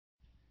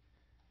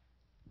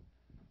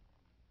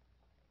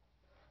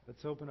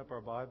Let's open up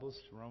our Bibles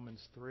to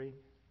Romans 3.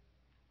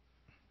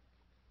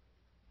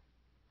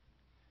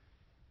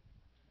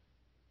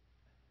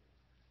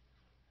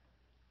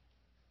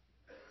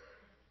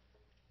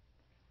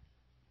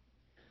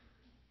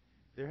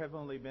 There have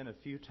only been a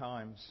few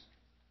times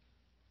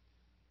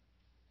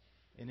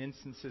in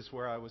instances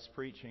where I was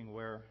preaching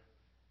where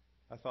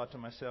I thought to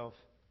myself,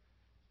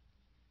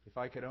 if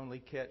I could only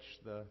catch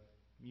the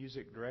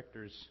music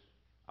director's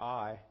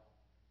eye,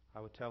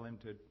 I would tell him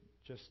to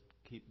just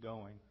keep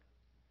going.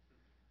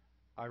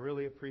 I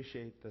really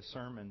appreciate the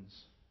sermons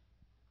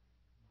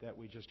that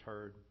we just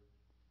heard.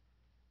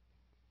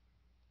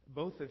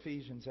 Both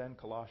Ephesians and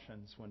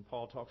Colossians, when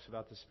Paul talks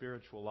about the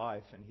spiritual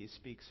life and he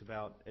speaks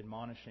about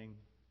admonishing,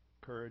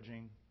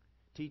 encouraging,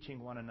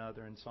 teaching one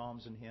another in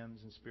psalms and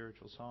hymns and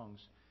spiritual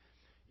songs,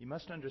 you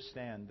must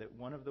understand that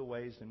one of the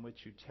ways in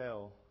which you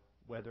tell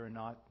whether or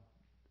not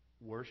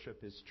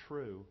worship is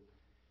true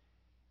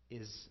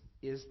is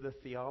the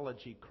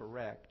theology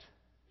correct?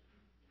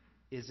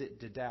 Is it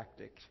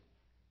didactic?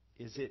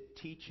 Is it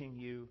teaching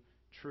you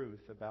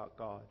truth about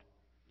God?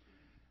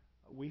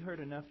 We heard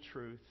enough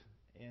truth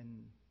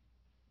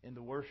in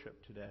the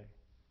worship today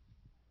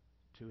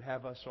to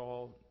have us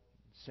all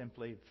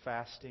simply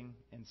fasting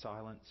in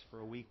silence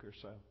for a week or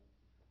so.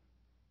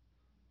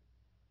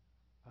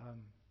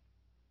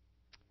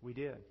 We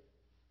did.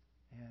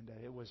 And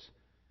it was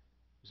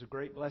a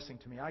great blessing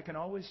to me. I can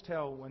always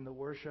tell when the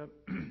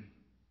worship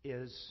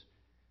is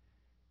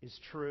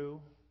true,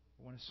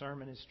 when a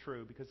sermon is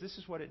true, because this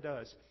is what it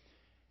does.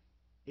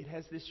 It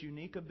has this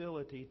unique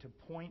ability to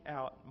point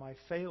out my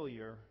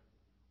failure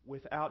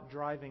without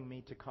driving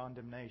me to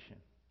condemnation.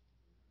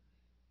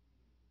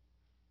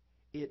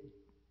 It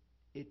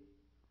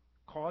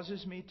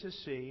causes me to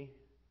see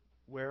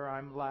where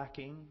I'm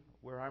lacking,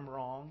 where I'm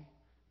wrong,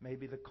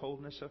 maybe the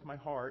coldness of my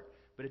heart,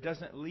 but it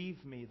doesn't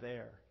leave me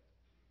there.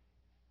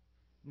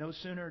 No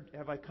sooner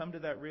have I come to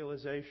that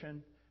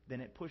realization than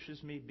it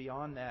pushes me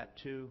beyond that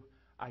to,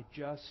 I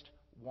just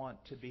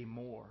want to be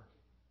more.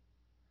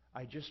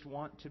 I just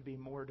want to be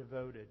more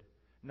devoted.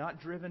 Not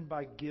driven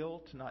by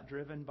guilt, not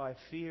driven by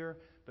fear,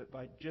 but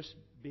by just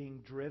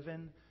being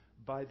driven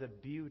by the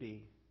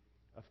beauty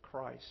of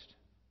Christ.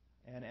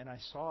 And I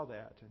saw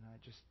that, and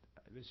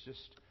it was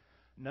just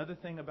another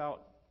thing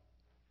about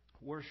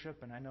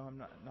worship, and I know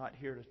I'm not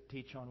here to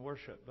teach on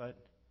worship, but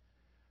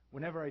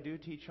whenever I do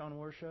teach on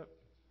worship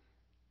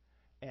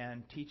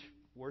and teach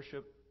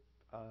worship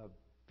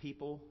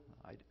people,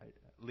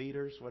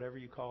 leaders, whatever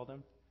you call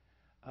them,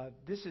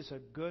 this is a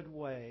good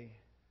way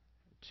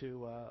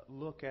to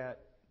look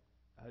at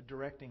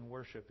directing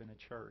worship in a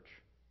church.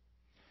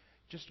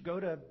 Just go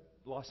to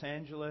Los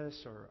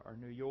Angeles or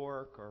New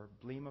York or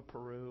Lima,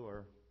 Peru,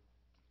 or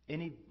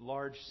any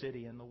large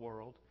city in the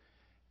world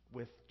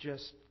with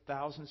just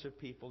thousands of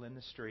people in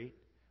the street.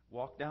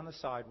 Walk down the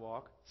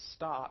sidewalk,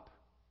 stop,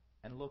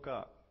 and look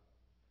up.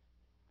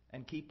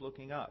 And keep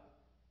looking up.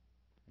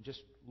 And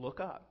just look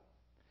up.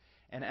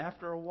 And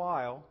after a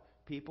while,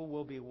 people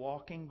will be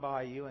walking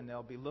by you and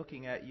they'll be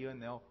looking at you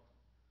and they'll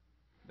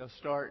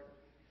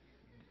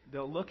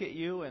look at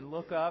you and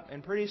look up,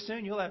 and pretty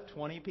soon you'll have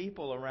 20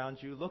 people around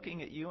you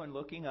looking at you and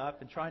looking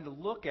up and trying to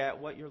look at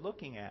what you're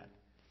looking at.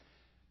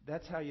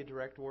 That's how you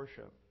direct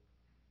worship.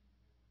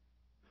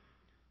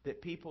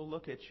 That people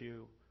look at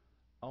you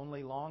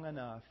only long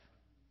enough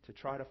to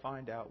try to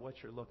find out what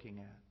you're looking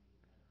at.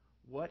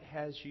 What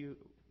has you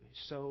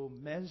so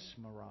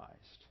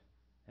mesmerized?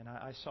 And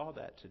I saw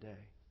that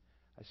today.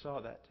 I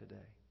saw that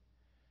today.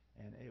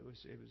 And it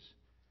was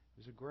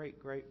a great,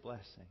 great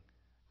blessing.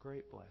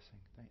 Great blessing.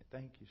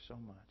 Thank you so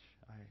much.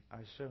 I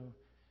so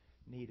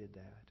needed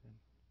that. And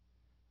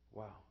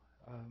wow.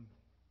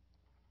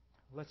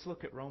 Let's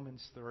look at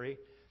Romans 3.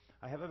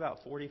 I have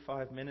about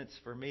 45 minutes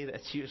for me.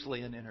 That's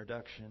usually an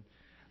introduction.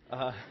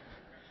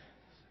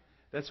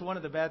 That's one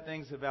of the bad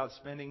things about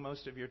spending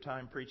most of your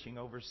time preaching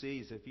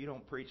overseas. If you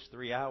don't preach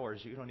 3 hours,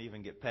 you don't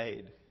even get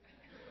paid.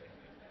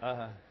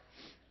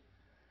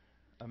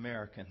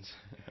 Americans,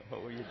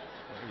 what will you do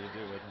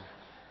with them?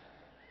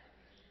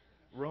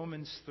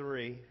 Romans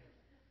 3,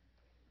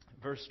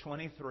 verse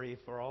 23,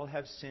 for all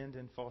have sinned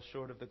and fall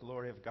short of the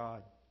glory of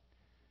God.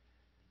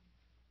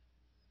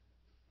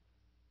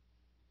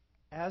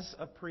 As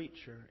a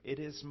preacher, it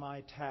is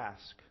my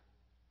task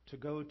to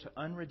go to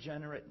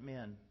unregenerate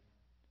men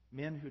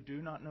who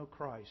do not know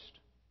Christ,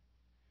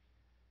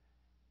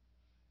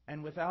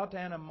 and without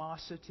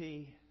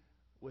animosity,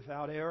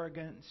 without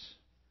arrogance,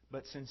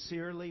 but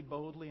sincerely,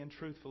 boldly, and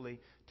truthfully,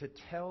 to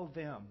tell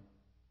them,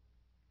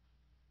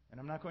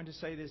 and I'm not going to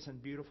say this in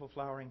beautiful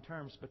flowering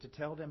terms, but to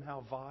tell them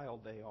how vile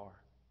they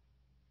are.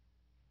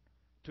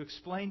 To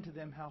explain to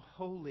them how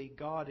holy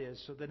God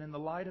is, so that in the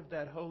light of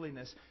that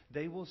holiness,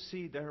 they will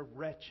see their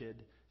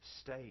wretched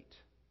state.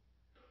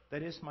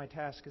 That is my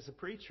task as a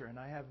preacher, and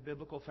I have a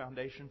biblical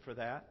foundation for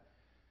that.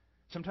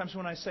 Sometimes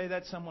when I say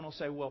that, someone will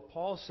say, well,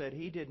 Paul said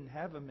he didn't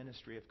have a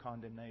ministry of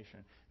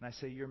condemnation. And I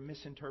say, you're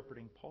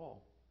misinterpreting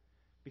Paul.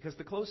 Because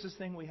the closest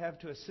thing we have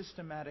to a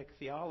systematic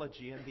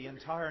theology in the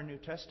entire New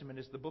Testament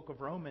is the book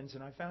of Romans.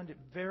 And I found it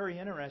very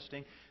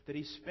interesting that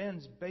he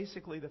spends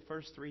basically the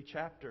first 3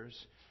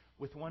 chapters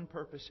with one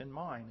purpose in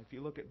mind. If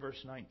you look at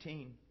verse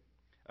 19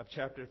 of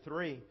chapter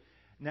 3.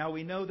 Now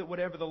we know that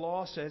whatever the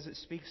law says, it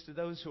speaks to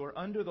those who are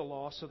under the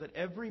law, so that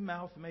every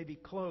mouth may be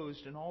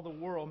closed and all the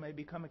world may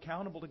become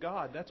accountable to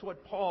God. That's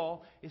what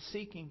Paul is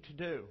seeking to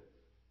do.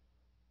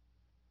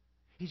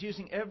 He's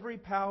using every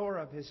power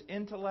of his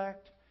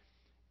intellect,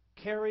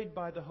 carried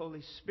by the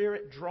Holy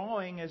Spirit,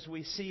 drawing, as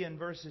we see in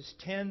verses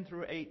 10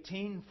 through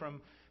 18,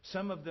 from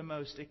some of the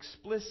most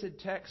explicit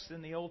texts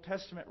in the Old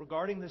Testament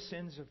regarding the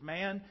sins of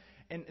man.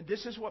 And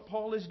this is what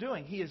Paul is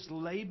doing. He is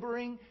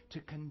laboring to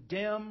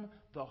condemn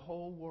the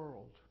whole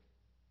world.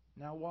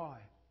 Now why?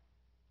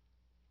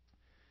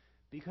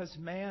 Because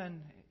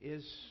man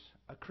is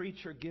a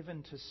creature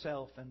given to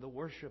self and the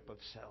worship of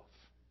self.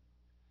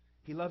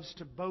 He loves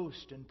to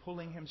boast in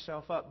pulling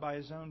himself up by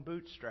his own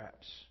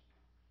bootstraps.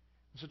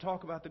 So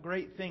talk about the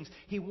great things.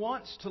 He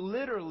wants to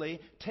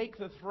literally take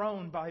the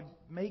throne by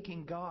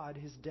making God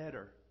his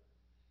debtor.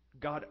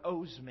 God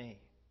owes me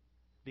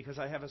because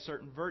I have a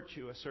certain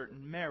virtue, a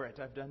certain merit.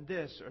 I've done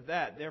this or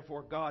that.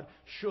 Therefore, God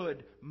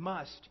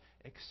must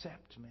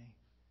accept me.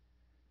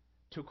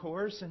 To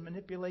coerce and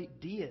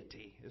manipulate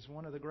deity is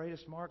one of the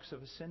greatest marks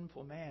of a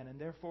sinful man. And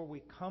therefore,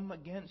 we come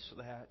against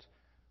that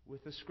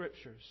with the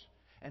Scriptures.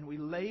 And we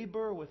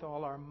labor with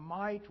all our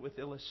might, with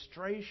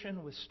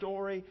illustration, with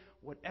story,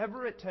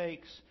 whatever it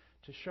takes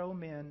to show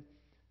men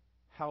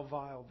how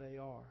vile they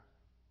are.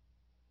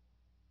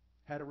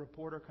 Had a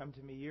reporter come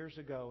to me years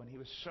ago, and he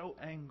was so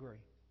angry.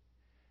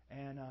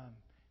 And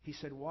he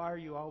said, "Why are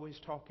you always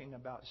talking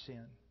about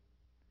sin?"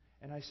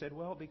 And I said,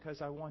 "Well,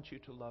 because I want you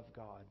to love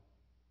God."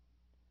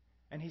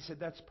 And he said,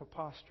 "That's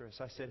preposterous."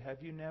 I said,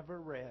 "Have you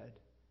never read,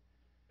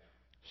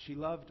 'She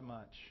loved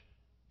much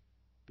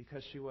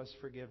because she was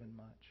forgiven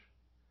much'?"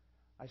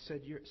 I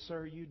said,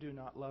 "Sir, you do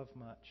not love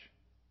much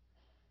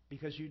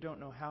because you don't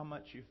know how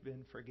much you've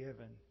been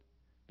forgiven,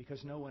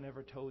 because no one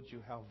ever told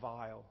you how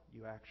vile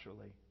you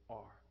actually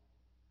are."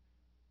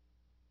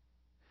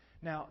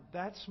 Now,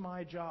 that's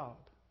my job.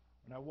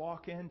 When I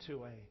walk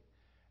into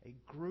a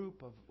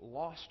group of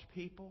lost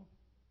people,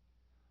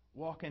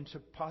 walk into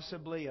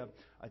possibly a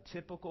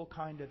typical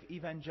kind of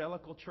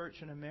evangelical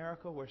church in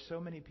America where so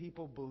many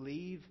people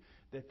believe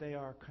that they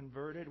are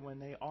converted when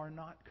they are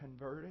not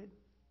converted.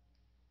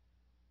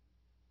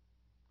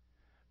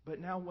 But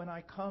now when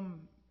I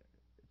come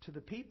to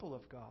the people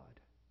of God,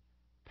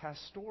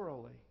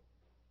 pastorally,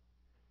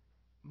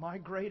 my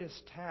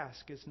greatest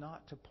task is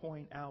not to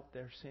point out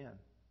their sin.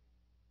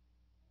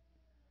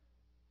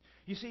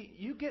 You see,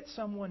 you get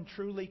someone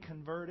truly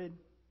converted,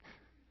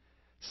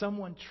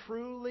 someone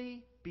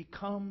truly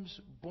becomes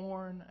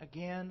born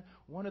again,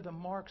 one of the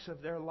marks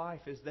of their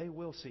life is they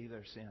will see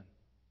their sin.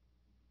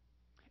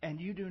 And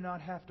you do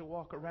not have to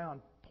walk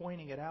around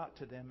pointing it out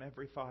to them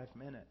every 5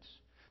 minutes.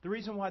 The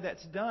reason why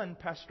that's done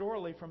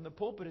pastorally from the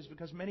pulpit is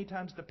because many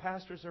times the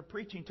pastors are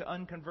preaching to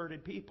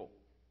unconverted people.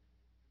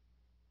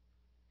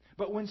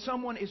 But when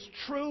someone is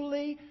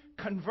truly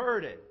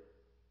converted,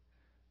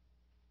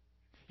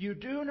 you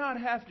do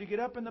not have to get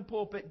up in the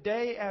pulpit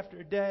day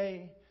after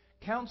day,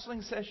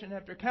 counseling session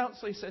after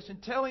counseling session,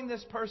 telling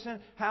this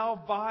person how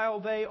vile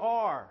they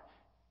are,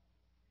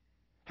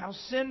 how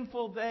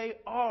sinful they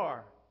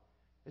are.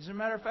 As a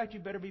matter of fact, you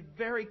better be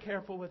very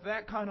careful with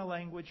that kind of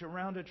language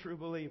around a true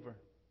believer.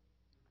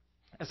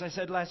 As I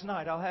said last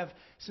night, I'll have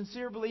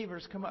sincere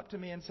believers come up to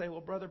me and say, "Well,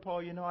 Brother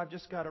Paul, I've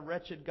just got a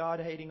wretched,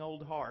 God-hating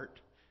old heart."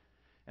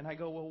 And I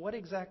go, "Well, what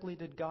exactly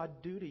did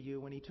God do to you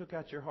when He took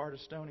out your heart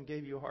of stone and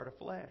gave you a heart of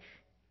flesh?"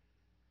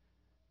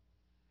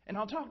 And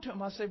I'll talk to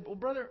him. I'll say, "Well,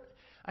 brother,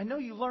 I know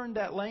you learned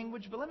that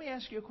language, but let me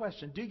ask you a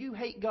question. Do you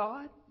hate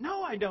God?"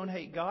 "No, I don't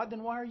hate God."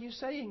 "Then why are you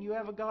saying you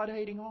have a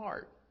God-hating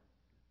heart?"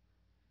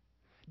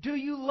 "Do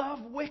you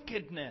love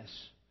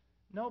wickedness?"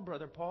 "No,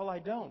 Brother Paul, I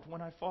don't.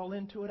 When I fall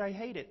into it, I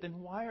hate it."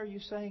 "Then why are you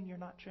saying you're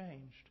not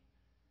changed?"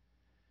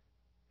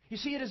 You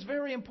see, it is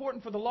very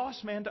important for the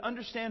lost man to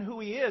understand who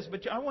he is,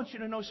 but I want you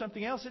to know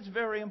something else. It's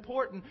very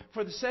important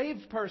for the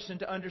saved person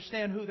to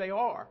understand who they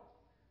are.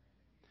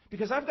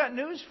 Because I've got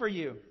news for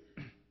you.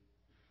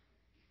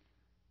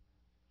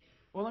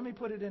 Well, let me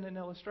put it in an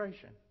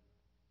illustration.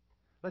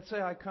 Let's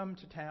say I come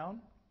to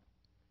town,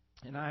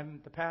 and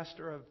I'm the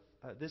pastor of,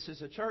 this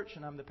is a church,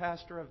 and I'm the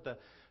pastor of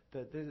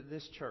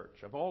this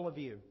church, of all of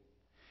you.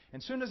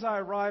 And as soon as I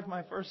arrive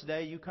my first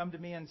day, you come to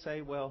me and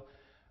say, "Well,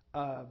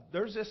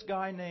 there's this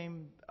guy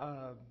named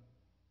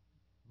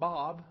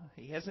Bob.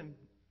 He's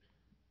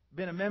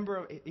been a member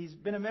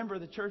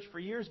of the church for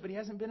years, but he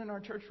hasn't been in our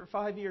church for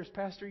 5 years.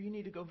 Pastor, you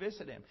need to go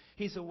visit him.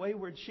 He's a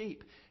wayward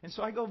sheep." And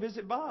so I go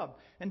visit Bob.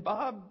 And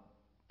Bob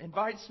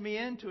invites me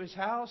into his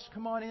house.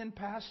 "Come on in,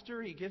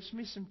 Pastor." He gives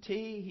me some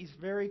tea. He's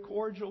very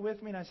cordial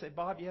with me. And I say,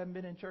 "Bob, you haven't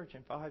been in church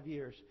in 5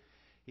 years.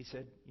 He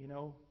said,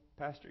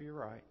 "Pastor, you're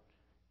right.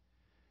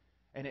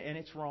 And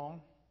it's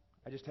wrong.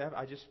 I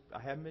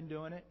haven't been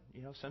doing it.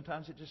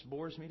 Sometimes it just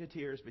bores me to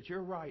tears. But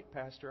you're right,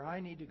 Pastor. I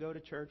need to go to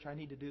church. I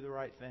need to do the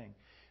right thing."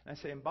 And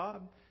I say, and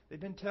Bob, they've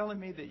been telling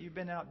me that you've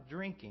been out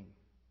drinking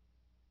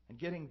and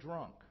getting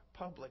drunk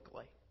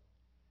publicly.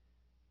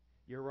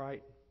 You're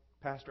right,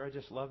 Pastor, I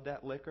just love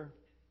that liquor.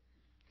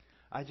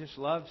 I just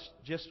love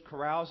just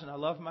carousing. I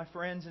love my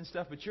friends and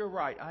stuff. But you're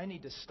right. I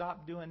need to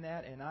stop doing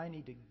that, and I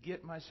need to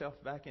get myself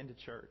back into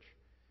church.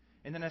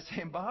 And then I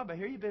say, Bob, I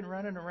hear you've been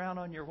running around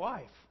on your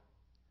wife.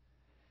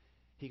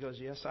 He goes,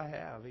 yes, I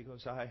have. He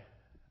goes, I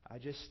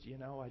just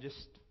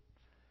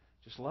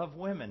love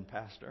women,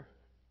 Pastor.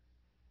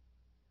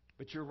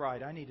 But you're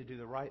right. I need to do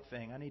the right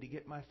thing. I need to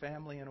get my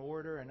family in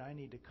order, and I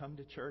need to come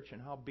to church,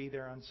 and I'll be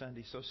there on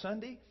Sunday. So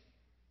Sunday,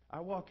 I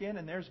walk in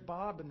and there's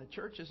Bob, and the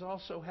church is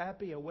all so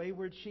happy. A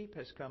wayward sheep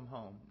has come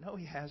home. No,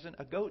 he hasn't.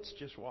 A goat's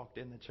just walked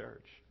in the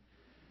church.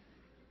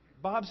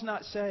 Bob's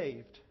not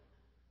saved.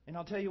 And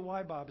I'll tell you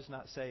why Bob is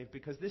not saved.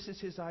 Because this is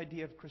his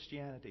idea of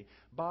Christianity.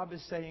 Bob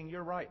is saying,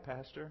 you're right,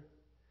 Pastor.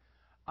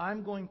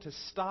 I'm going to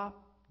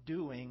stop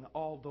doing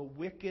all the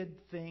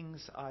wicked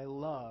things I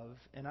love,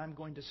 and I'm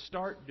going to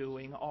start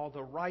doing all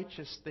the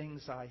righteous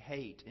things I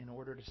hate in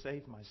order to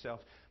save myself.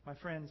 My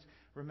friends,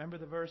 remember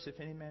the verse, if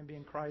any man be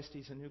in Christ,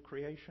 he's a new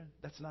creation?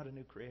 That's not a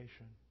new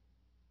creation.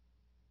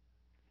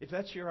 If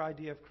that's your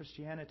idea of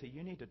Christianity,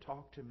 you need to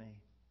talk to me.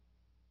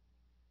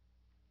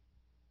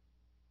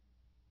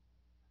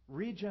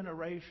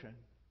 Regeneration,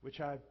 which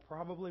I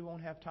probably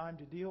won't have time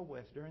to deal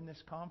with during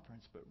this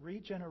conference, but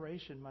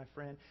regeneration, my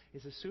friend,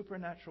 is a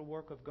supernatural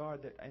work of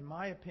God that, in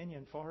my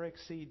opinion, far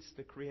exceeds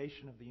the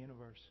creation of the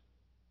universe.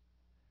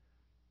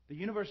 The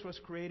universe was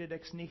created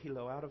ex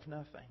nihilo, out of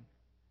nothing.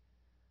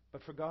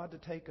 But for God to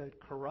take a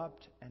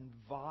corrupt and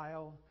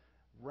vile,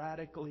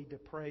 radically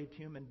depraved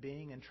human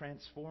being and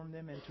transform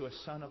them into a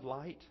son of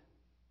light,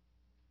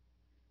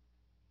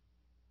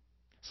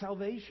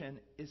 salvation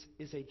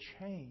is a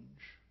change.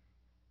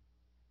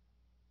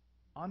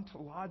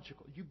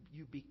 Ontological.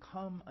 You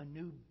become a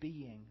new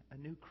being, a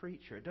new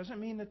creature. It doesn't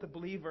mean that the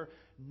believer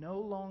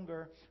no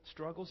longer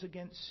struggles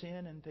against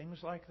sin and things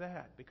like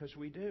that, because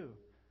we do.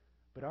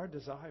 But our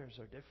desires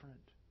are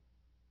different.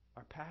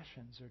 Our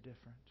passions are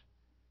different.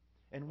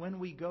 And when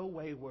we go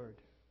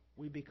wayward,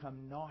 we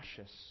become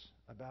nauseous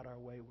about our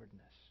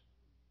waywardness.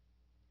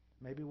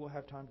 Maybe we'll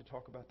have time to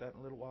talk about that in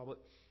a little while. But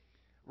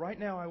right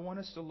now I want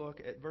us to look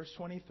at verse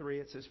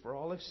 23. It says, for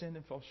all have sinned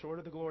and fall short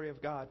of the glory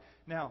of God.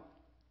 Now,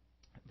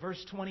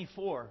 verse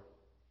 24,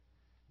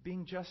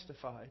 being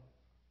justified.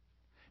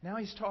 Now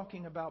he's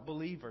talking about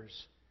believers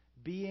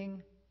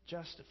being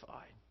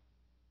justified.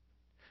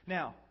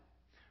 Now,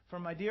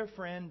 from my dear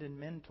friend and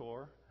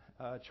mentor,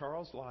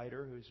 Charles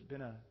Leiter, who's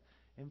been an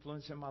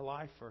influence in my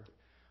life for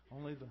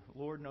only the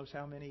Lord knows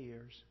how many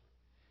years.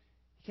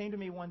 He came to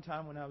me one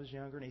time when I was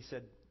younger and he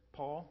said,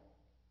 Paul,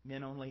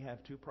 men only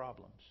have two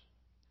problems.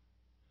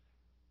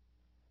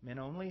 Men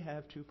only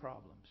have two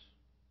problems.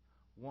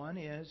 One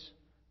is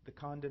the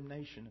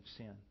condemnation of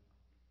sin.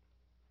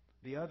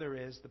 The other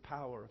is the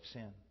power of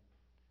sin.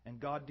 And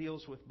God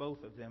deals with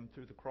both of them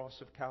through the cross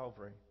of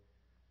Calvary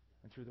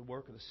and through the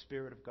work of the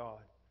Spirit of God.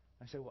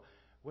 I say, well,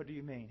 what do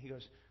you mean? He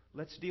goes,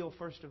 let's deal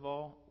first of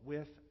all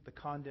with the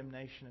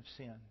condemnation of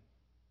sin.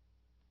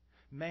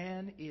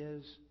 Man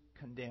is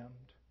condemned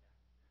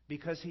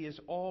because he is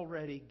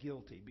already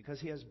guilty, because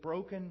he has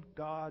broken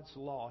God's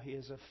law. He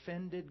has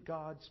offended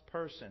God's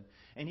person.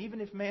 And even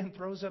if man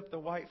throws up the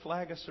white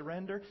flag of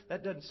surrender,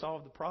 that doesn't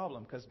solve the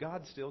problem, because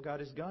God's still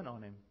got his gun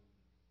on him.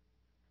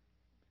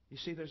 You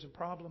see, there's a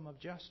problem of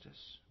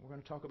justice. We're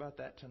going to talk about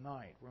that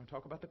tonight. We're going to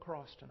talk about the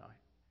cross tonight.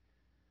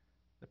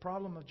 The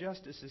problem of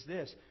justice is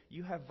this.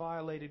 You have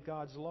violated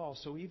God's law,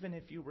 so even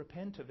if you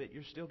repent of it,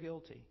 you're still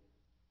guilty.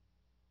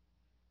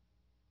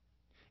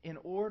 In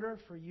order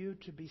for you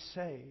to be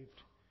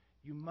saved,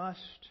 you must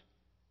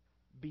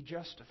be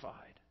justified.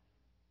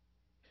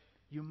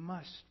 You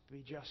must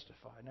be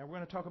justified. Now, we're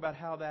going to talk about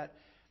how that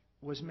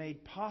was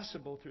made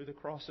possible through the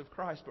cross of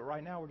Christ, but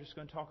right now we're just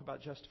going to talk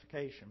about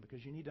justification,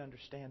 because you need to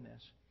understand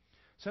this.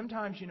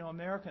 Sometimes,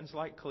 Americans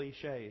like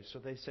cliches, so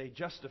they say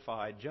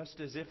justified, just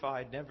as if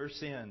I'd never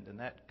sinned, and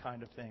that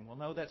kind of thing. Well,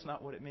 no, that's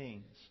not what it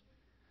means.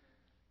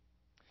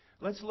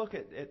 Let's look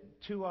at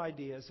two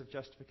ideas of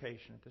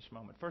justification at this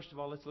moment. First of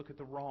all, let's look at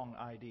the wrong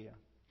idea.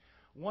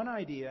 One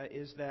idea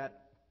is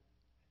that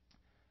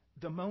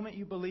the moment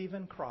you believe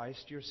in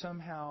Christ, you're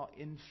somehow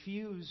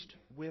infused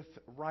with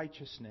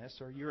righteousness,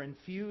 or you're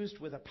infused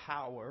with a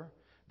power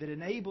that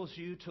enables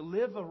you to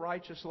live a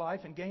righteous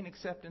life and gain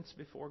acceptance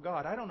before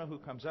God. I don't know who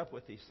comes up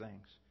with these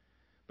things.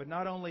 But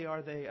not only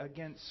are they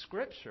against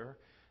Scripture,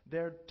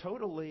 they're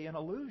totally an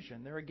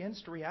illusion. They're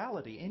against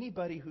reality.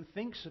 Anybody who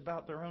thinks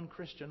about their own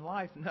Christian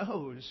life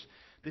knows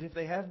that if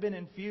they have been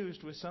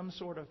infused with some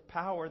sort of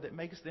power that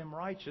makes them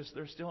righteous,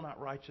 they're still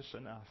not righteous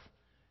enough.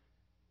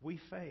 We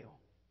fail.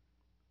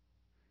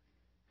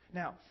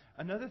 Now,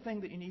 another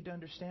thing that you need to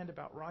understand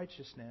about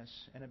righteousness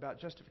and about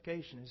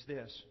justification is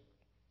this.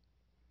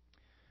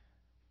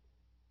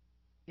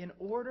 In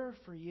order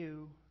for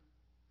you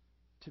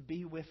to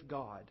be with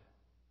God,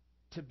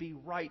 to be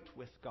right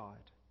with God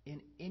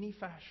in any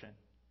fashion,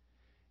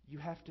 you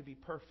have to be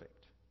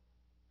perfect.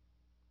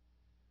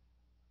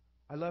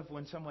 I love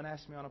when someone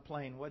asks me on a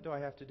plane, what do I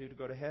have to do to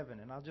go to heaven?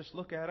 And I'll just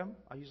look at them.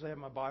 I usually have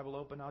my Bible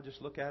open. I'll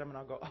just look at them and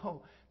I'll go,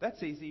 oh,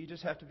 that's easy. You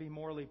just have to be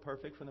morally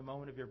perfect from the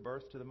moment of your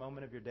birth to the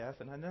moment of your death.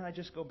 And then I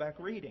just go back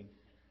reading.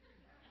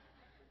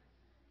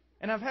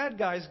 And I've had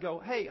guys go,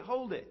 hey,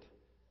 hold it.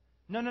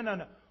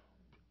 No.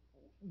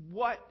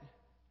 What?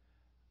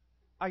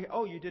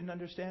 You didn't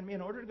understand me?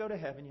 In order to go to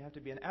heaven, you have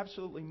to be an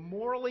absolutely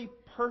morally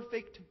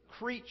perfect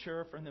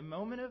creature from the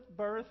moment of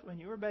birth, when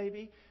you were a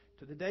baby,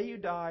 to the day you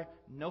die,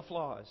 no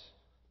flaws.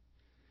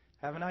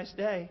 Have a nice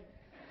day.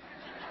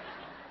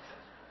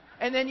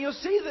 And then you'll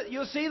see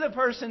the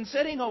person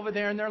sitting over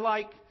there, and they're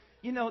like,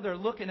 they're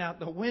looking out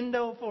the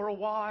window for a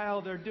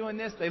while. They're doing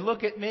this. They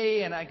look at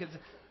me, and I could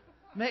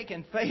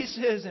making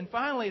faces, and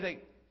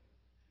finally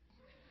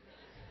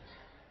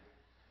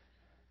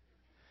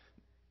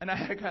and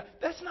I go,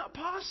 that's not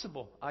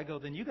possible. I go,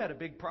 then you got a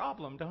big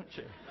problem, don't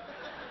you?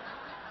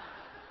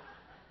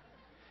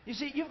 You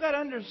see, you've got to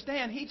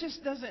understand, He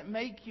just doesn't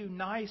make you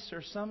nice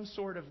or some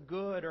sort of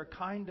good or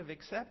kind of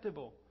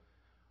acceptable.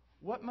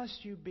 What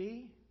must you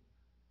be?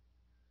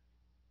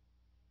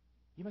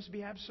 You must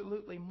be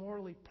absolutely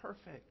morally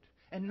perfect.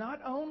 And not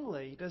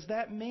only does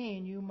that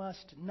mean you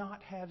must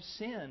not have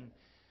sin,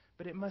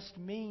 but it must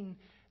mean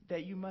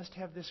that you must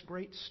have this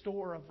great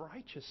store of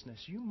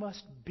righteousness. You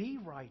must be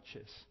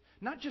righteous.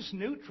 Not just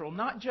neutral,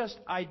 not just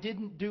I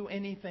didn't do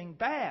anything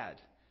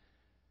bad,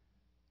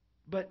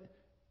 but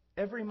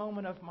every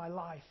moment of my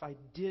life, I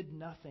did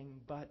nothing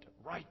but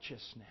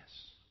righteousness.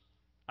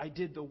 I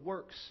did the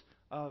works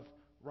of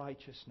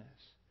righteousness.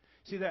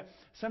 See that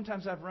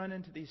sometimes I've run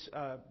into these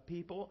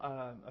people,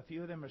 a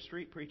few of them are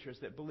street preachers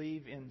that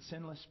believe in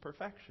sinless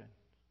perfection.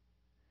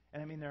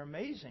 And I mean, they're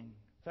amazing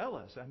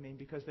fellas. I mean,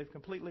 because they've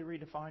completely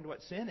redefined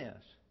what sin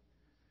is.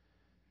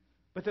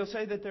 But they'll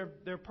say that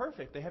they're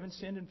perfect. They haven't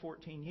sinned in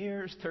 14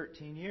 years,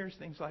 13 years,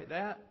 things like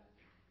that.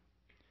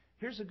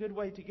 Here's a good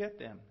way to get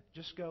them.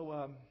 Just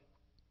go...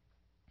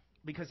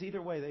 because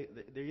either way,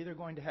 they're either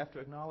going to have to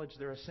acknowledge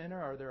they're a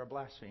sinner or they're a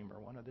blasphemer,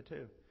 one of the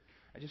two.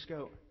 I just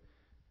go,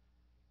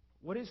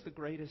 what is the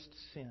greatest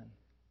sin?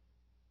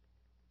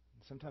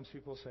 And sometimes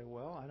people say,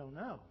 well, I don't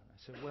know.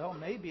 I said, well,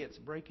 maybe it's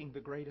breaking the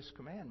greatest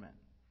commandment.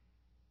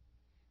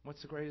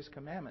 What's the greatest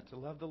commandment? To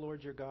love the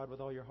Lord your God with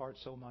all your heart,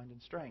 soul, mind,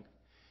 and strength.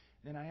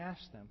 Then I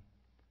asked them,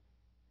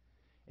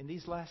 in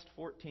these last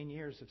 14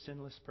 years of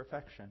sinless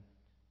perfection,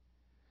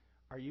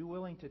 are you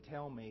willing to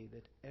tell me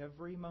that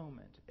every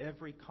moment,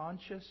 every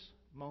conscious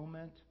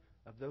moment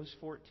of those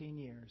 14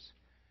 years,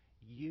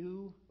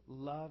 you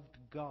loved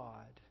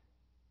God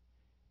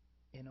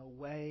in a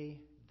way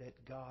that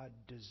God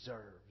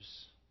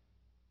deserves?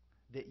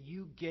 That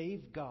you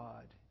gave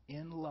God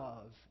in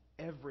love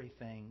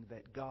everything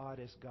that God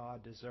as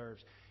God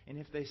deserves? And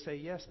if they say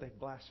yes, they've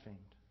blasphemed.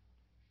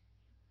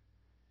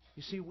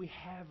 You see, we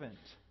haven't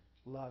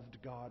loved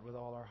God with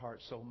all our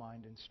heart, soul,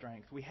 mind, and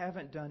strength. We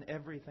haven't done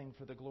everything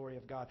for the glory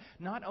of God.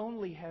 Not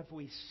only have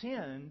we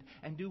sinned,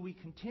 and do we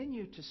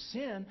continue to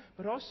sin,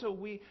 but also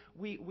we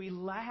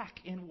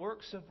lack in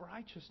works of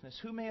righteousness.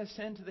 Who may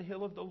ascend to the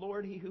hill of the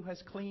Lord? He who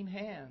has clean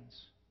hands,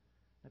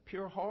 a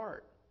pure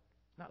heart,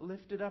 not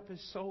lifted up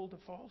his soul to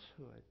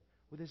falsehood.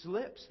 With his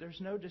lips there's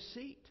no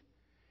deceit.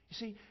 You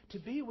see, to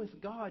be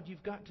with God,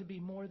 you've got to be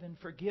more than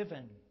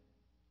forgiven.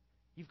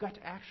 You've got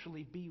to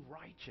actually be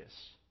righteous.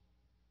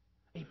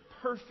 A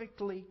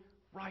perfectly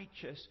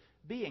righteous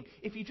being.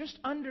 If you just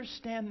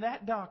understand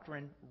that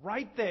doctrine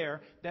right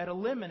there, that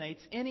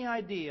eliminates any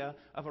idea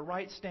of a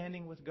right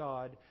standing with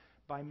God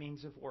by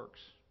means of works.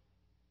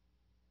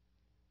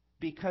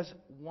 Because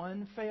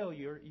one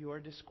failure, you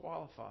are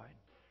disqualified.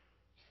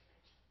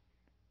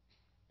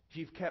 If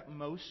you've kept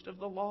most of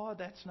the law,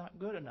 that's not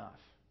good enough.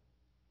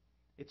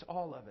 It's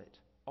all of it,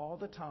 all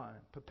the time,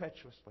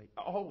 perpetuously,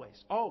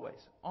 always,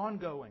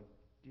 ongoing.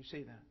 Do you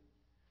see that?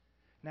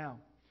 Now,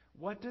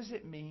 what does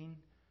it mean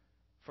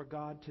for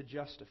God to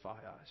justify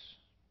us?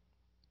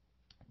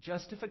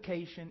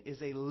 Justification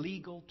is a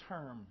legal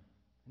term.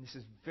 And this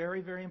is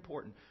very, very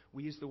important.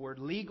 We use the word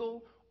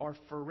legal or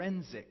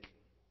forensic.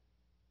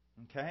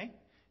 Okay?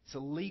 It's a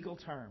legal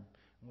term.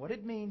 What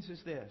it means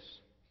is this.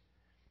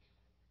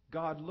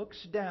 God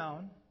looks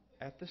down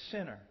at the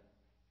sinner.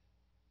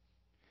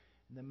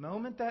 And the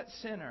moment that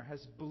sinner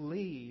has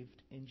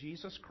believed in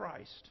Jesus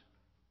Christ,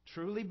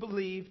 truly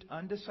believed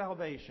unto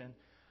salvation,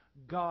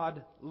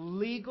 God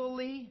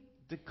legally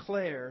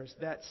declares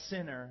that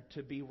sinner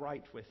to be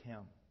right with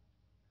Him.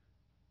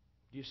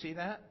 Do you see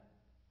that?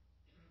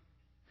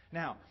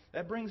 Now,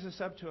 that brings us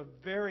up to a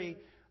very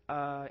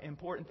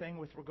important thing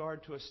with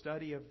regard to a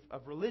study of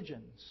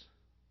religions.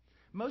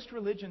 Most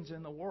religions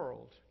in the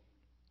world,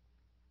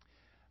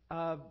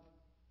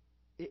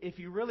 if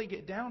you really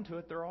get down to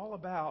it, they're all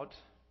about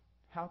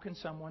how can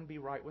someone be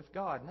right with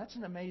God. And that's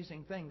an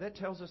amazing thing. That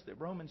tells us that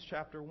Romans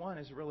chapter 1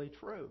 is really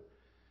true.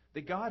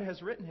 That God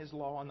has written His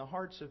law on the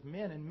hearts of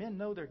men, and men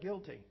know they're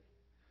guilty.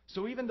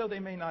 So even though they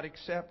may not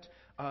accept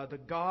the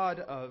God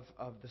of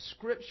the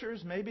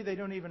Scriptures, maybe they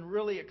don't even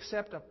really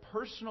accept a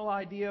personal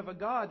idea of a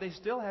God, they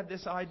still have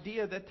this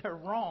idea that they're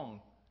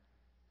wrong.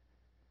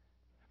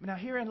 Now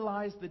herein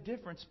lies the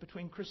difference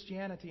between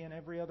Christianity and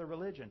every other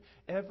religion.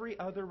 Every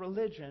other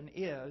religion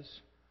is,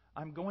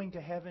 I'm going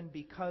to heaven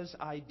because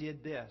I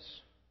did this.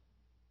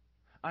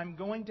 I'm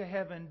going to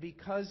heaven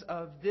because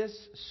of this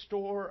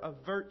store of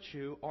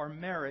virtue or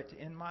merit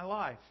in my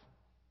life.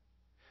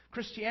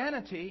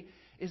 Christianity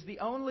is the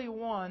only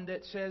one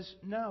that says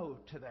no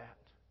to that.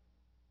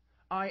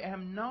 I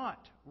am not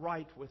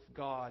right with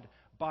God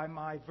by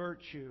my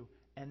virtue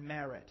and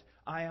merit.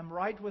 I am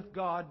right with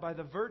God by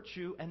the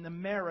virtue and the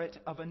merit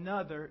of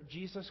another,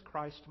 Jesus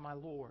Christ my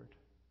Lord.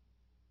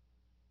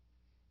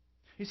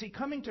 You see,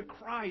 coming to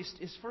Christ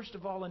is first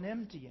of all an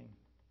emptying.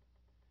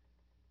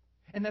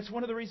 And that's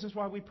one of the reasons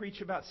why we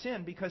preach about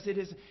sin, because it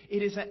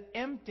is an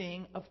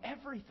emptying of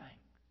everything.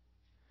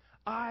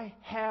 I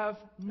have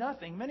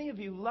nothing. Many of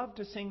you love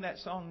to sing that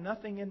song,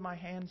 "Nothing in my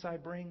hands I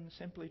bring,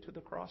 simply to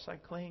the cross I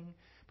cling."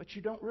 But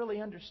you don't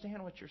really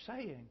understand what you're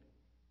saying.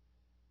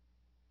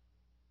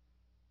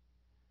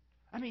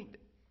 I mean,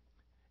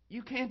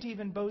 you can't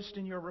even boast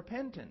in your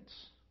repentance.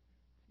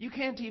 You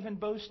can't even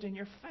boast in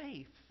your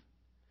faith.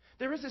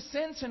 There is a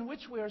sense in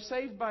which we are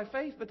saved by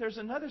faith, but there's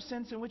another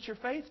sense in which your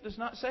faith does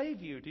not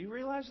save you. Do you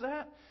realize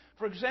that?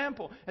 For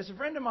example, as a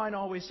friend of mine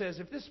always says,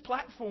 if this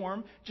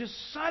platform just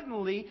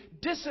suddenly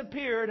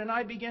disappeared and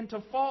I began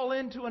to fall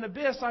into an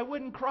abyss, I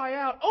wouldn't cry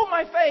out, "Oh,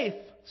 my faith,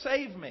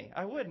 save me."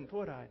 I wouldn't,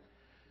 would I?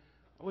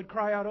 I would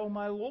cry out, "Oh,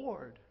 my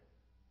Lord,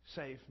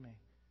 save me."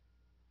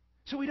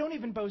 So we don't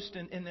even boast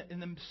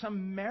in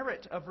some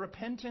merit of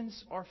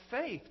repentance or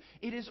faith.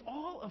 It is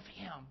all of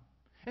Him.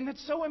 And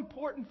that's so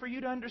important for you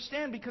to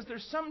understand, because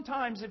there's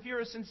sometimes, if you're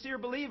a sincere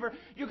believer,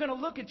 you're going to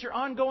look at your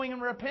ongoing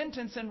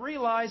repentance and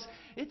realize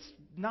it's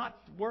not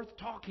worth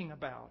talking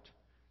about.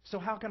 So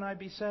how can I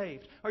be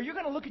saved? Or you're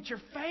going to look at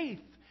your faith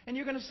and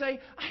you're going to say,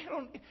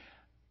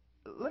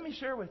 let me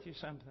share with you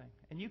something.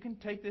 And you can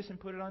take this and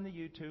put it on the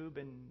YouTube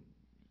and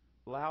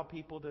allow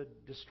people to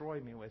destroy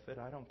me with it.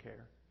 I don't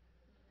care.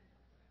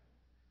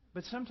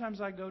 But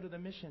sometimes I go to the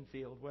mission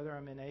field, whether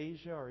I'm in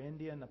Asia or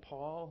India,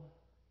 Nepal,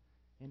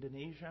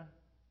 Indonesia,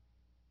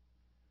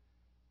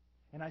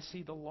 and I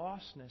see the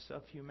lostness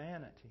of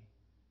humanity.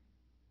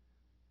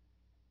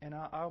 And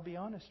I'll be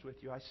honest with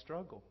you, I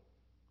struggle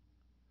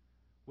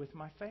with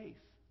my faith,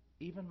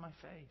 even my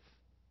faith.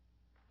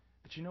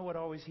 But you know what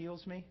always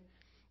heals me?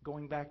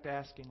 Going back to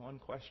asking one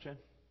question: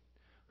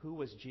 who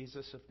was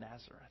Jesus of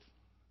Nazareth?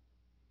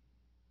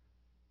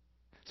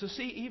 So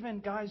see, even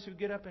guys who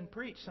get up and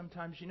preach,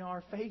 sometimes,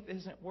 our faith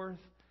isn't worth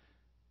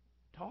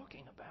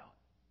talking about.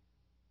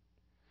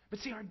 But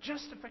see, our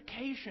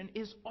justification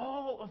is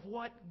all of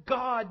what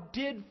God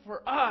did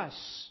for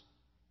us.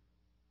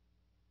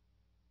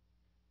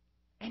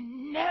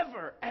 And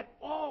never at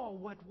all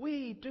what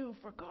we do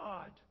for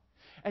God.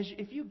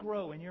 If you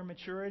grow in your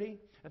maturity,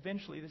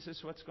 eventually this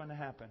is what's going to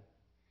happen.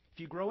 If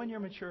you grow in your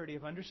maturity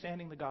of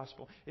understanding the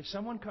gospel, if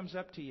someone comes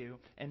up to you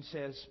and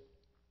says,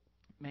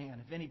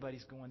 "Man, if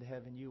anybody's going to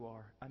heaven, you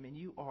are. I mean,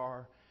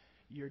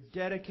 you're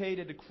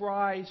dedicated to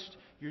Christ.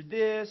 You're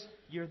this,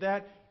 you're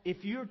that."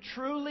 If you're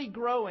truly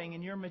growing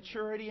in your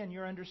maturity and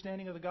your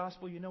understanding of the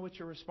gospel, you know what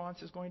your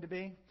response is going to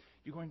be?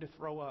 You're going to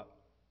throw up.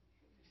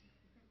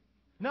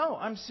 No,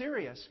 I'm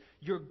serious.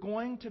 You're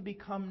going to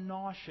become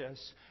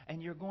nauseous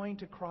and you're going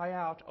to cry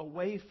out,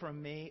 away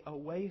from me,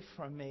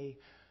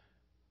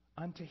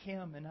 unto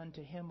Him and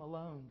unto Him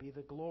alone be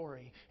the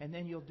glory." And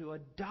then you'll do a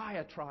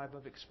diatribe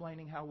of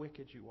explaining how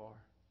wicked you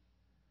are,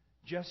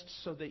 just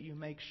so that you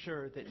make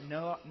sure that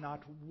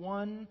not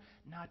one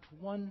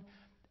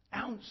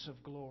ounce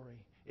of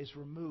glory is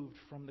removed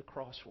from the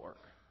crosswork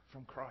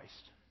from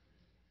Christ.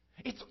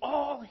 It's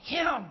all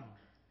Him.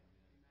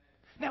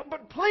 Now,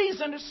 but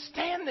please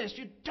understand this.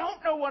 You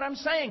don't know what I'm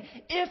saying.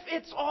 If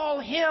it's all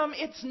Him,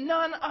 it's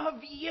none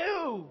of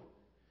you.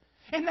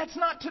 And that's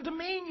not to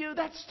demean you.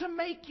 That's to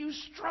make you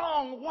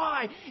strong.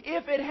 Why?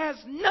 If it has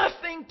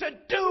nothing to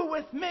do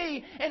with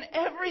me and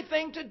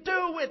everything to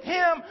do with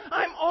Him,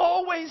 I'm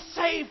always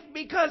safe,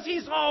 because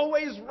He's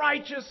always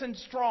righteous and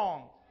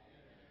strong.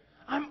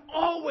 I'm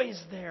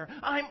always there.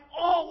 I'm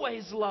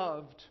always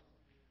loved.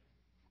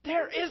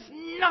 There is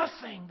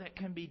nothing that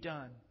can be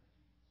done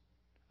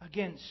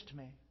against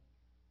me.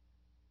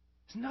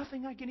 There's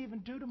nothing I can even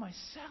do to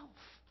myself.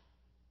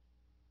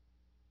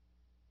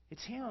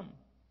 It's Him.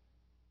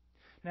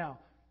 Now,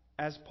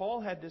 as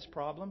Paul had this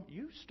problem,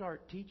 you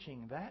start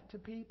teaching that to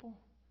people,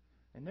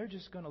 and they're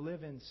just going to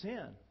live in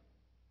sin.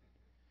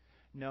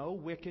 No,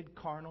 wicked,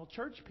 carnal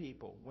church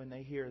people, when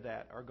they hear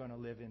that, are going to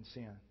live in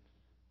sin.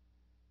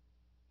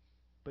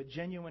 But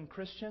genuine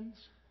Christians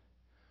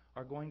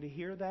are going to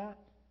hear that,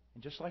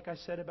 and just like I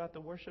said about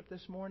the worship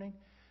this morning,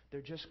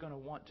 they're just going to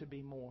want to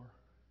be more.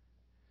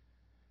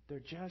 They're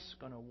just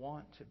going to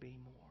want to be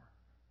more.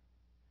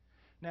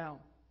 Now,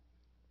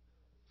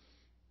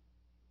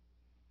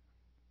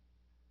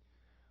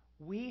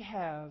 we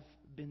have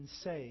been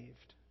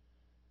saved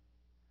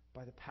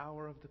by the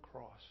power of the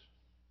cross.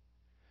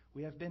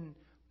 We have been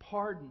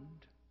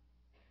pardoned.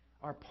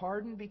 Our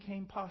pardon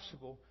became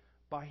possible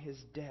by His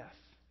death.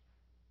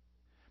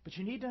 But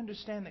you need to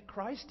understand that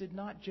Christ did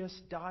not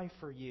just die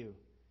for you.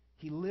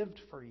 He lived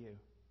for you.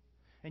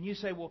 And you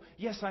say, well,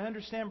 yes, I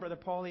understand, Brother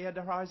Paul, He had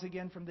to rise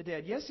again from the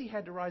dead. Yes, He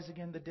had to rise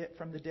again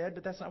from the dead,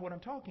 but that's not what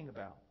I'm talking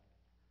about.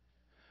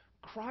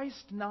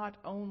 Christ not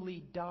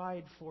only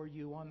died for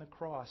you on the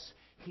cross,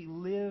 He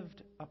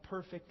lived a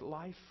perfect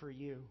life for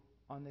you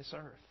on this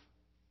earth.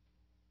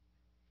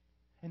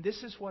 And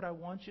this is what I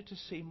want you to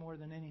see more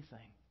than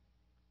anything.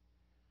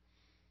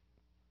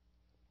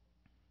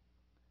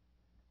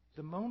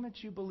 The moment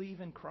you believe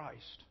in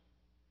Christ,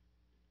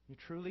 you're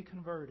truly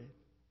converted.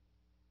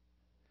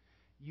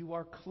 You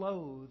are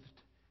clothed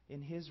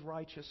in His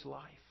righteous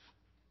life.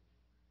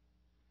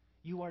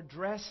 You are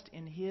dressed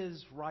in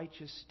His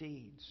righteous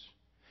deeds.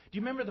 Do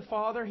you remember the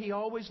Father? He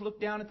always looked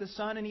down at the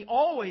Son and He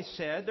always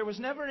said, there was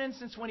never an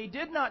instance when He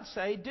did not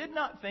say, did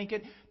not think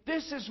it,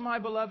 this is my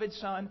beloved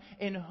Son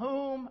in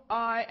whom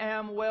I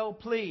am well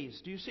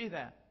pleased. Do you see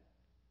that?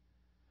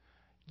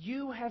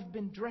 You have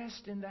been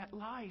dressed in that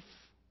life.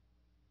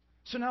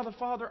 So now the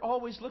Father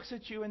always looks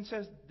at you and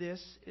says,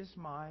 this is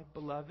my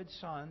beloved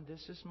Son,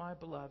 this is my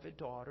beloved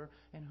daughter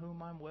in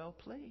whom I'm well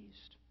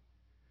pleased.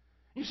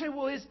 You say,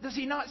 well, does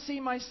He not see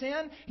my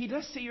sin? He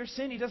does see your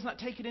sin. He does not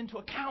take it into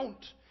account.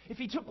 If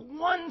He took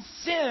one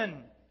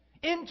sin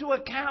into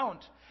account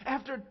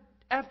after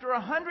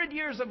 100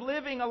 years of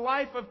living a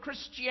life of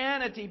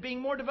Christianity, being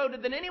more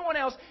devoted than anyone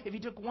else, if He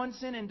took one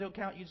sin into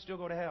account, you'd still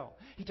go to hell.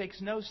 He takes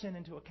no sin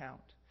into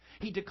account.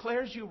 He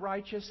declares you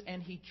righteous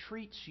and He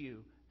treats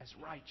you as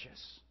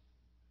righteous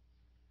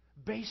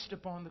based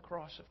upon the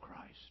cross of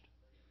Christ.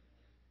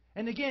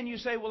 And again, you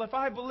say, well,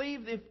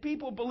 if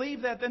people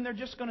believe that, then they're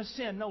just going to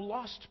sin. No,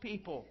 lost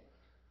people,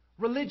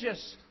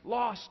 religious,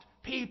 lost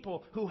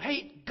people who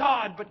hate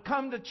God but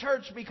come to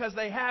church because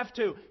they have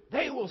to,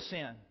 they will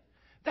sin.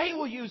 They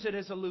will use it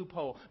as a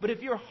loophole. But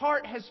if your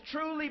heart has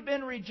truly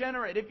been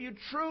regenerate, if you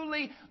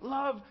truly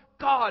love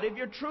God, if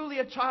you're truly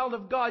a child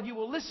of God, you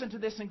will listen to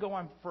this and go,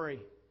 I'm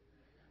free.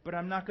 But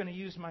I'm not going to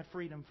use my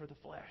freedom for the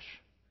flesh.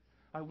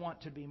 I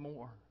want to be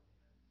more.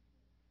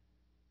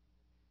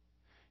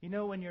 You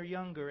know, when you're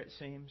younger, it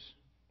seems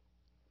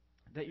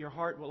that your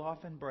heart will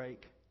often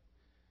break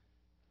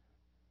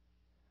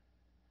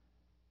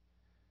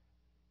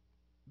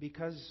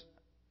because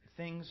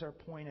things are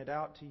pointed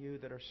out to you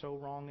that are so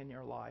wrong in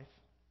your life.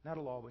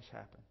 That'll always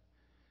happen.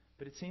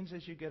 But it seems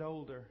as you get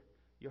older,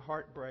 your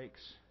heart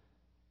breaks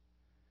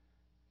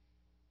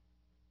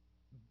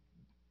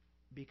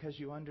because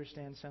you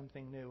understand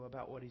something new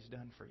about what He's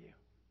done for you.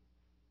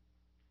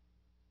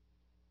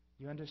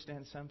 You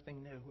understand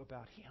something new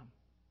about Him.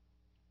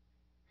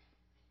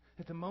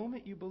 At the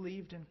moment you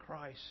believed in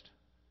Christ,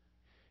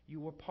 you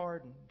were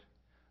pardoned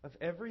of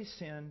every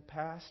sin,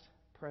 past,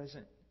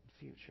 present, and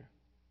future.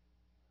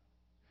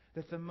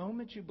 That the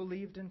moment you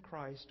believed in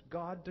Christ,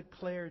 God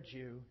declared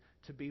you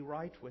to be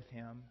right with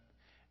Him,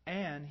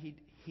 and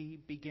He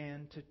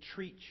began to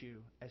treat you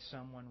as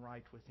someone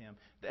right with Him.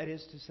 That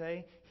is to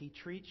say, He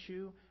treats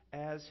you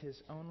as His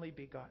only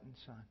begotten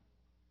Son.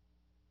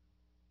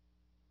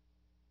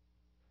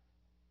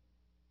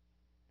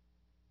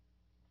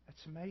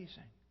 That's amazing.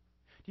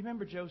 Do you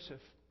remember Joseph?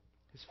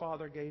 His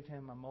father gave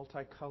him a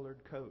multicolored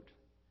coat,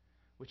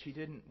 which he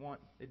didn't want.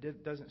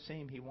 It doesn't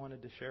seem he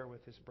wanted to share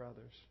with his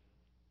brothers.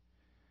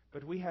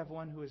 But we have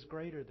one who is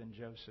greater than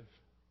Joseph,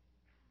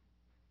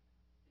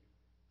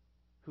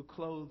 who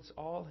clothes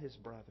all his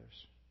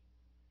brothers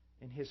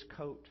in His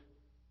coat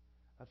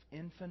of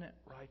infinite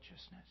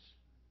righteousness.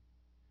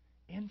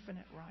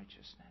 Infinite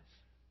righteousness.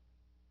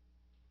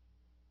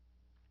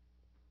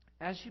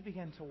 As you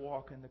begin to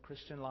walk in the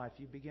Christian life,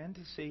 you begin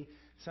to see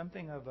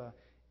something of an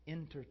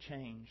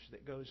interchange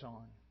that goes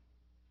on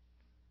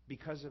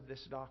because of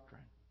this doctrine.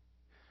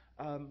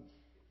 I'll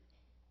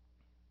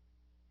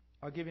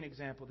give you an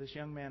example. This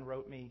young man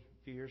wrote me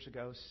a few years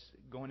ago,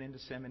 going into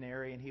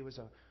seminary, and he was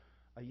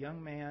a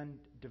young man,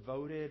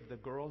 devoted. The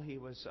girl he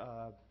was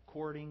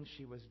courting,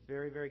 she was a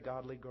very, very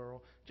godly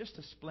girl. Just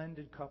a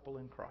splendid couple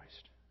in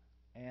Christ.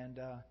 And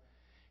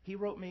he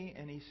wrote me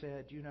and he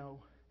said, you know,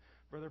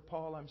 Brother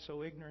Paul, I'm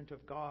so ignorant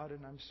of God,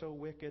 and I'm so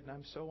wicked, and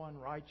I'm so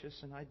unrighteous,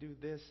 and I do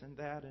this and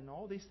that, and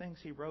all these things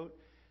he wrote.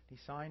 He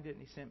signed it, and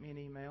he sent me an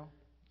email.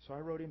 So I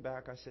wrote him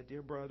back. I said,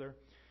 Dear brother,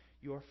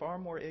 you are far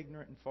more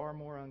ignorant and far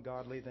more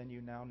ungodly than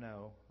you now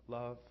know.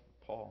 Love,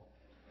 Paul.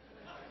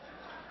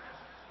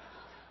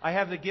 I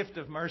have the gift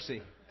of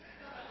mercy.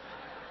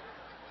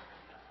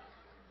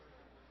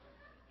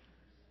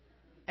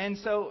 And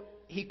so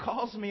he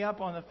calls me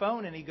up on the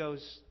phone, and he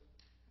goes,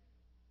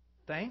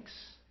 thanks.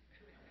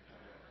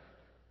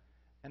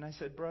 And I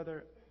said,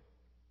 brother,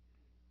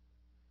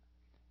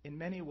 in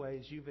many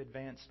ways you've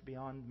advanced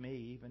beyond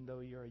me, even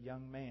though you're a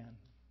young man.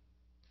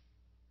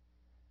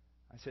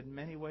 I said, in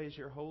many ways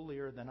you're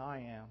holier than I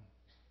am.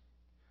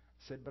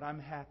 I said, but I'm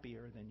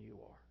happier than you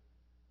are.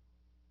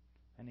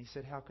 And he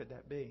said, how could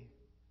that be?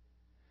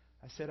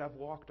 I said, I've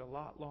walked a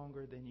lot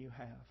longer than you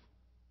have,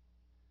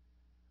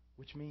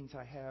 which means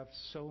I have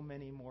so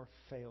many more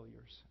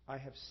failures. I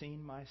have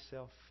seen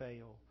myself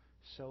fail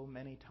so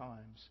many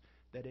times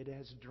that it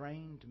has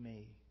drained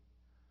me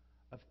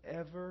of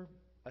ever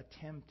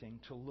attempting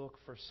to look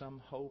for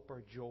some hope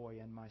or joy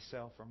in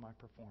myself or my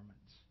performance.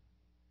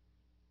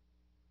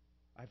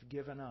 I've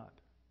given up,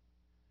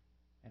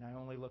 and I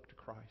only look to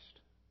Christ.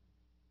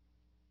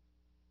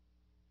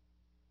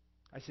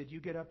 I said, you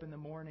get up in the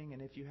morning,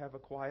 and if you have a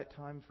quiet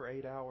time for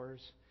 8 hours,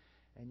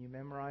 and you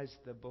memorize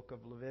the book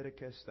of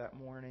Leviticus that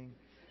morning,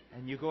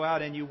 and you go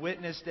out and you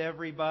witness to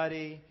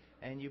everybody,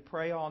 and you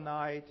pray all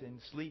night and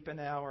sleep an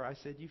hour, I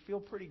said, you feel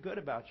pretty good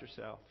about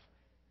yourself.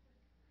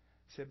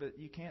 I said, but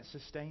you can't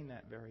sustain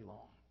that very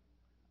long.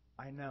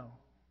 I know.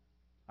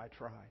 I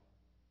tried.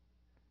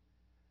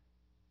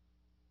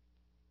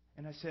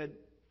 And I said,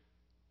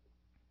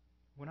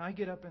 when I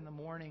get up in the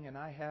morning and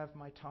I have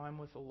my time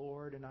with the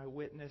Lord and I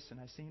witness and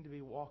I seem to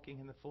be walking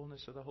in the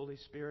fullness of the Holy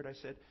Spirit, I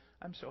said,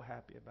 I'm so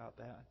happy about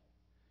that.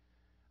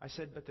 I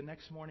said, but the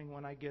next morning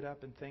when I get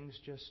up and things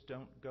just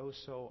don't go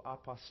so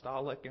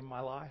apostolic in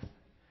my life,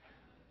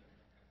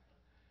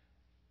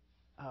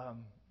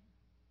 I'm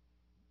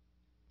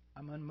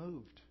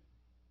unmoved.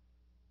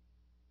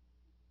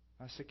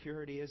 My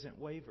security isn't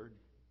wavered.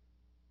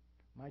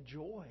 My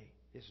joy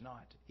is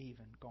not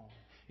even gone.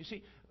 You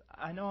see,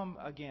 I know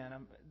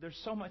there's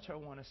so much I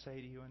want to say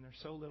to you and there's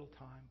so little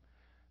time.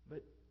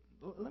 But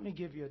let me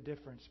give you a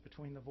difference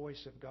between the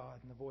voice of God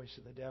and the voice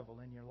of the devil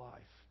in your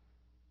life.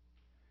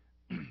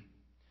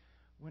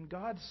 When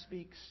God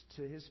speaks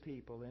to His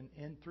people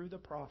and through the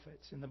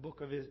prophets in the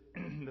books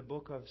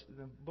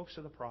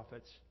of the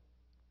prophets,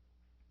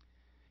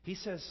 He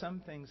says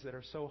some things that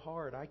are so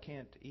hard I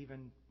can't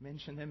even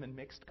mention them in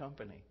mixed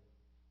company.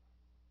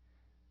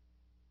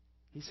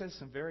 He says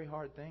some very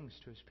hard things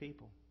to His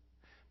people.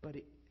 But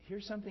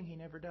here's something He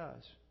never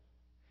does.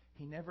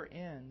 He never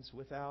ends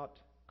without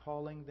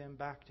calling them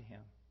back to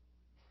Him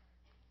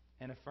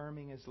and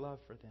affirming His love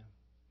for them.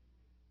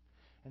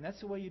 And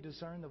that's the way you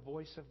discern the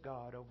voice of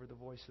God over the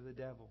voice of the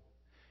devil.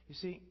 You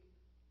see,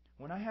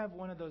 when I have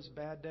one of those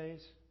bad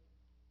days,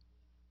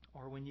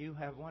 or when you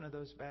have one of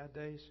those bad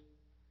days,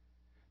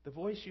 the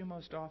voice you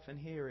most often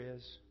hear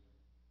is,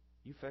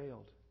 you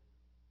failed.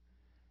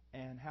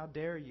 And how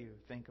dare you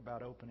think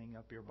about opening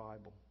up your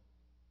Bible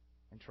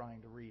and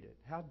trying to read it?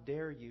 How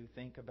dare you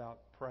think about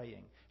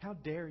praying? How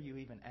dare you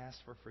even ask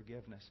for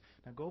forgiveness?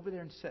 Now go over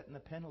there and sit in the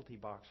penalty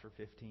box for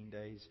 15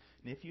 days.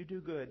 And if you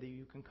do good, then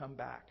you can come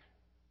back.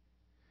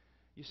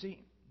 You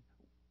see,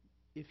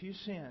 if you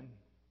sin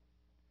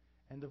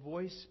and the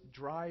voice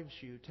drives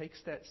you, takes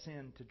that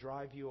sin to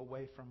drive you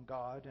away from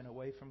God and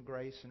away from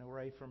grace and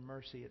away from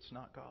mercy, it's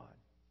not God.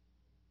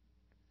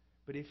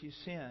 But if you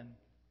sin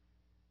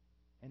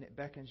and it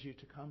beckons you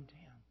to come to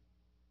Him.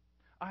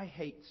 I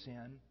hate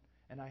sin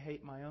and I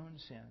hate my own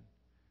sin.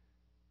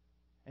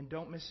 And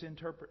don't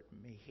misinterpret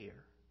me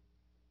here.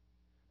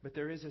 But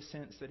there is a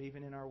sense that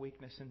even in our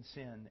weakness and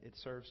sin, it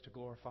serves to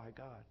glorify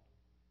God.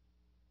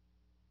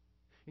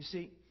 You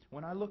see,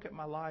 when I look at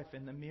my life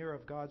in the mirror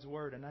of God's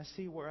Word and I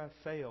see where I've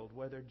failed,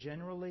 whether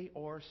generally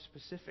or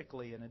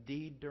specifically in a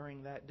deed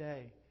during that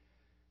day,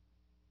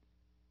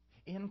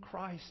 in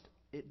Christ,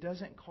 it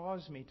doesn't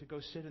cause me to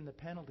go sit in the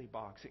penalty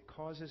box. It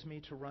causes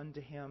me to run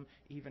to Him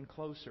even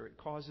closer. It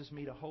causes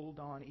me to hold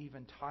on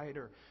even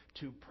tighter,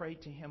 to pray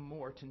to Him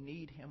more, to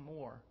need Him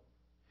more.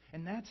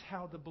 And that's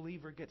how the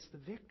believer gets the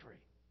victory.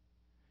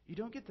 You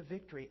don't get the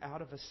victory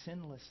out of a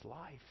sinless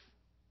life.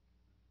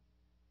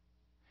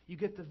 You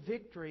get the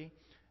victory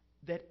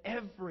that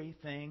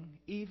everything,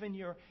 even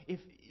your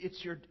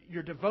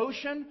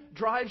devotion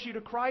drives you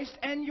to Christ,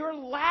 and your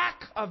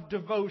lack of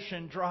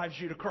devotion drives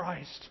you to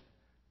Christ.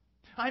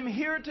 I'm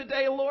here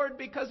today, Lord,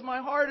 because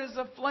my heart is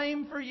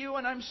aflame for You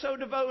and I'm so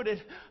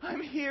devoted.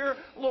 I'm here,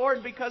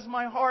 Lord, because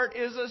my heart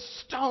is a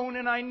stone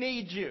and I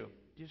need You.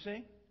 Do you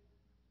see?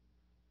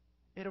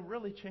 It'll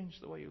really change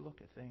the way you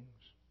look at things.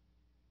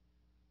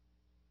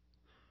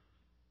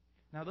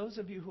 Now, those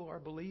of you who are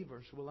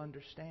believers will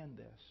understand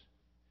this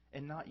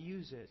and not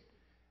use it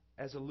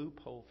as a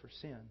loophole for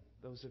sin.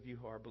 Those of you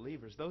who are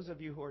believers. Those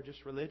of you who are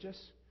just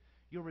religious,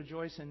 you'll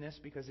rejoice in this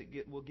because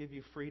it will give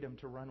you freedom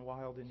to run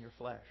wild in your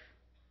flesh.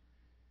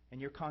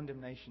 And your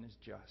condemnation is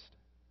just.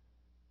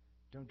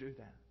 Don't do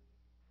that.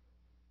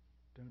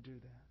 Don't do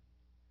that.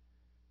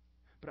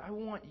 But I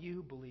want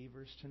you,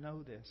 believers, to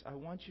know this. I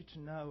want you to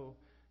know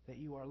that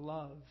you are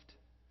loved.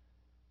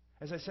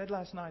 As I said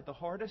last night, the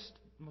hardest,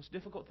 most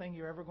difficult thing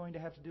you're ever going to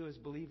have to do is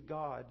believe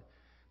God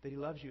that He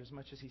loves you as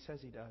much as He says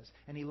He does.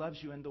 And He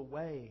loves you in the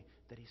way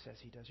that He says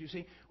He does. You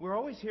see, we're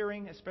always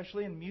hearing,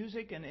 especially in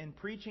music and in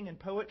preaching and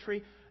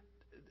poetry,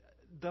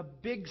 the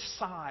big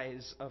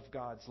size of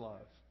God's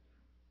love.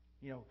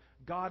 You know,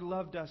 God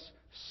loved us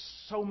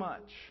so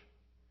much.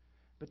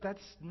 But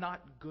that's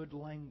not good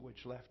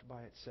language left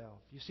by itself.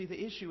 You see, the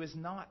issue is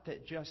not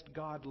that just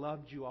God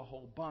loved you a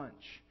whole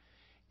bunch.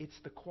 It's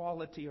the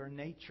quality or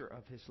nature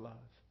of His love.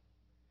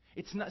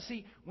 It's not.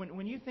 See,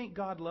 when you think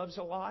God loves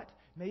a lot,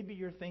 maybe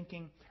you're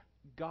thinking,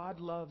 God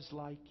loves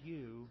like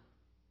you,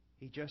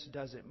 He just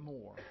does it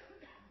more.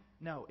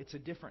 No, it's a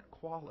different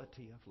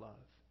quality of love.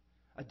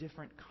 A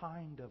different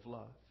kind of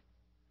love.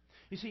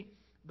 You see,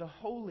 the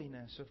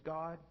holiness of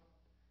God,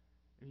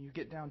 when you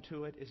get down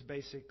to it, is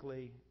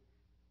basically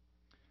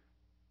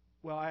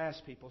Well, I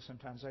ask people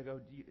sometimes, I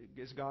go,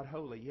 is God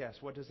holy? Yes.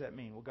 What does that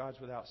mean? Well, God's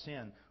without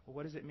sin. Well,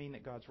 what does it mean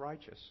that God's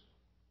righteous?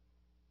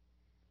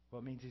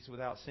 Well, it means He's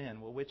without sin.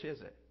 Well, which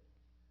is it?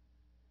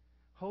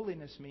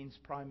 Holiness means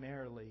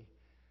primarily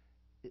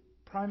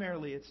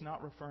it's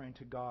not referring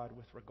to God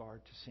with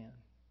regard to sin.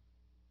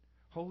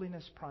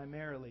 Holiness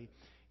primarily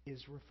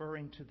is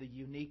referring to the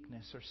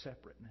uniqueness or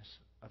separateness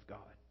of God.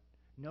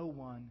 No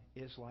one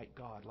is like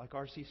God. Like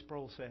R.C.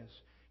 Sproul says,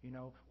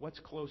 what's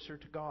closer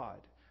to God?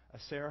 A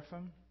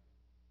seraphim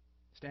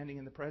standing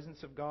in the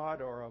presence of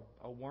God, or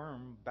a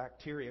worm,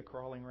 bacteria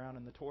crawling around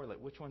in the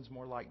toilet? Which one's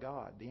more like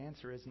God? The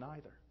answer is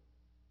neither.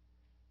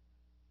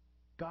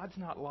 God's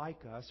not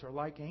like us or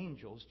like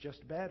angels,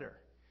 just better.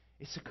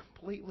 It's a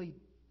completely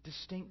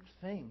distinct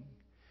thing.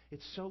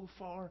 It's so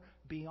far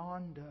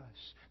beyond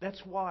us.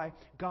 That's why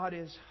God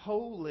is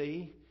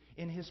holy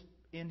in His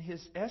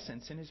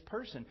essence, in His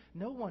person.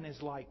 No one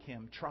is like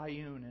Him,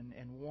 triune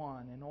and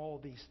one and all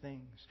these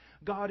things.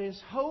 God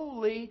is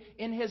holy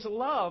in His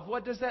love.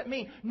 What does that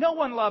mean? No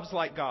one loves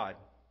like God.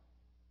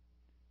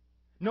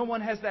 No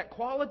one has that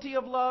quality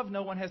of love.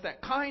 No one has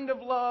that kind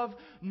of love.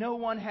 No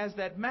one has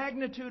that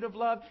magnitude of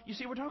love. You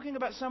see, we're talking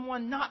about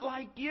someone not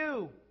like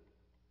you.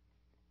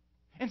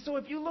 And so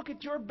if you look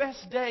at your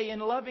best day in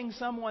loving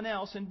someone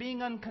else and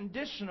being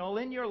unconditional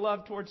in your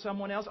love towards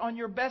someone else, on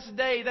your best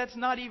day, that's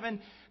not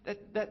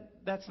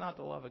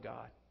the love of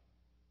God.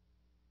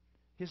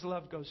 His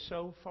love goes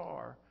so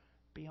far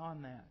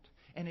beyond that.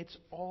 And it's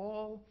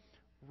all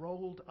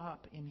rolled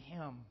up in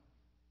Him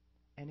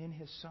and in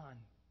His Son.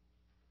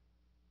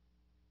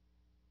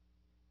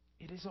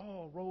 It is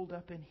all rolled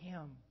up in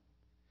Him,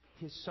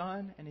 His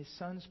Son and His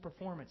Son's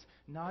performance,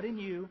 not in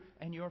you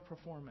and your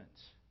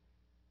performance.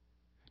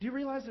 Do you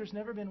realize there's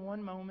never been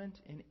one moment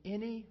in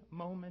any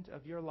moment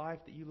of your life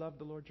that you loved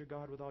the Lord your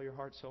God with all your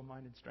heart, soul,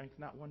 mind, and strength?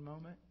 Not one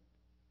moment.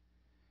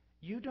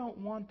 You don't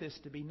want this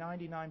to be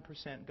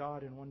 99%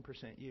 God and 1%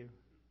 you.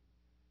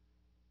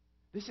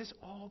 This is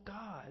all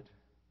God.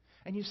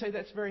 And you say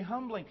that's very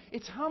humbling.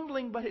 It's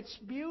humbling, but it's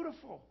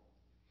beautiful.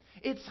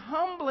 It's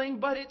humbling,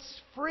 but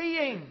it's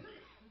freeing.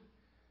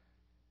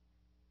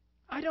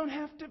 I don't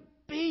have to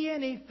be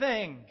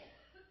anything.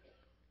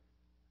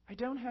 I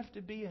don't have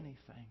to be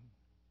anything.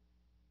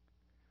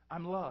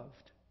 I'm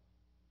loved.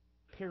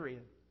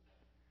 Period.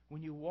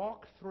 When you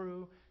walk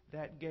through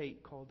that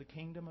gate called the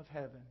kingdom of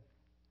heaven,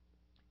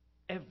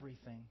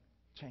 everything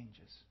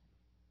changes.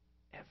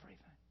 Everything.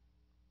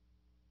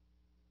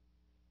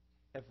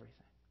 Everything.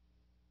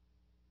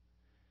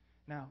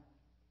 Now,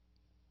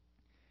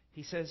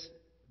 he says,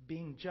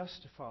 being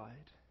justified.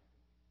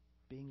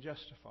 Being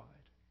justified.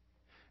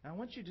 Now, I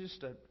want you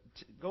just to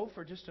go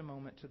for just a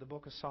moment to the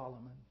book of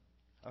Solomon,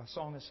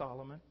 Song of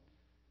Solomon.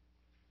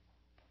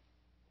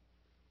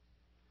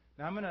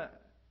 Now,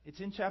 it's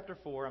in chapter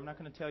 4. I'm not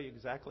going to tell you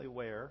exactly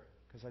where,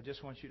 because I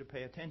just want you to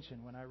pay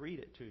attention when I read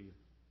it to you.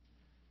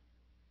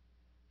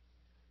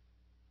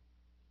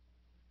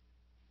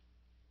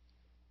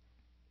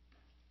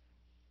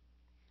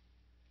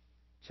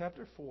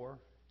 Chapter 4.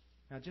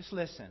 Now, just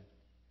listen.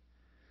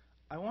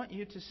 I want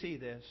you to see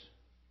this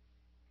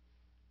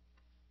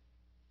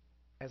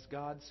as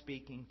God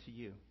speaking to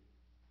you.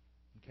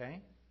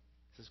 Okay?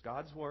 This is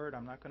God's Word.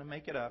 I'm not going to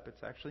make it up.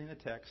 It's actually in the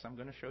text. I'm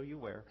going to show you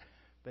where.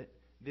 But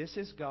this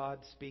is God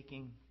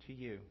speaking to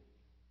you.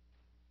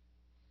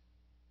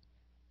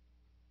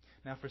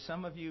 Now, for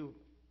some of you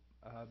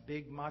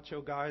big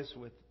macho guys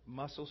with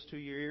muscles to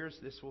your ears,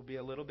 this will be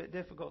a little bit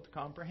difficult to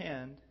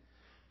comprehend.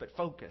 But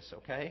focus,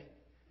 okay?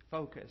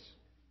 Focus.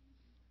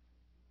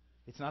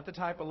 It's not the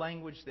type of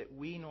language that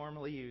we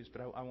normally use,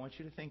 but I want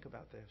you to think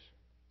about this.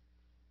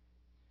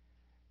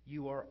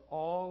 You are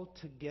all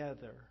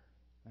together.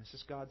 This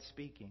is God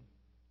speaking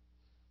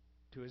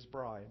to His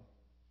bride,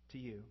 to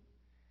you.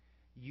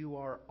 You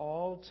are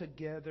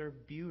altogether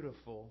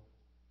beautiful,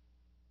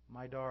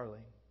 my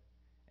darling,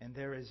 and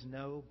there is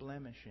no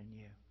blemish in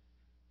you.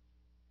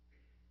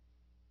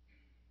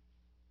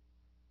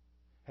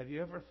 Have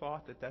you ever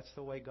thought that that's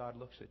the way God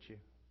looks at you?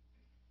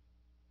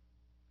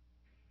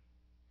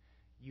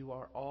 You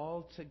are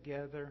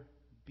altogether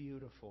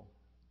beautiful,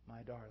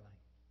 my darling.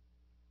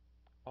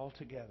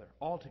 Altogether,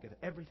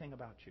 everything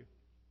about you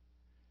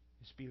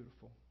is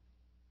beautiful,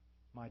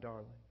 my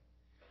darling.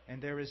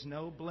 And there is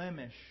no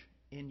blemish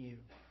in you.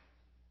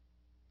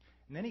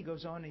 And then he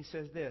goes on and he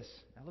says this.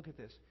 Now look at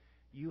this.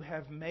 You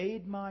have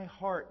made my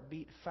heart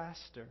beat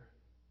faster,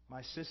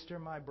 my sister,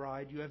 my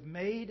bride. You have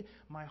made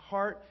my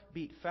heart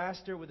beat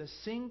faster with a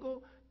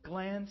single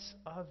glance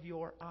of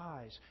your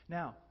eyes.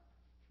 Now,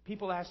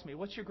 people ask me,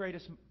 what's your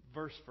greatest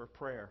verse for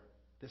prayer?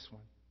 This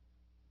one.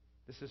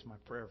 This is my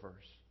prayer verse.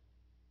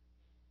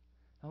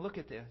 Now look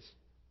at this.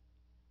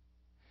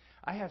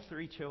 I have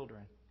 3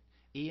 children.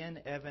 Ian,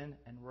 Evan,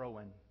 and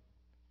Rowan.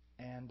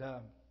 And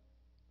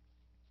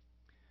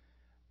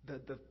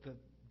the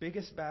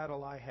biggest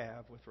battle I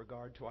have with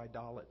regard to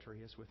idolatry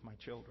is with my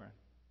children.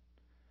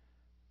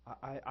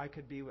 I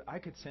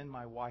could send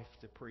my wife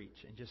to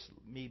preach and just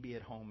me be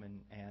at home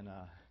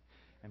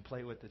and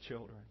play with the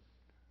children.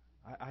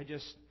 I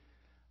just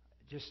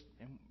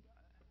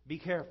Be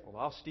careful.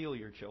 I'll steal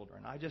your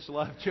children. I just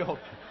love children.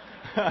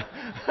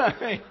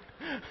 I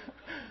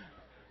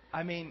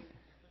mean,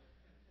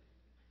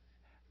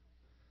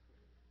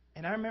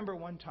 and I remember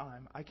one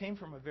time, I came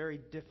from a very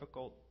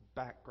difficult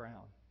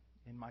background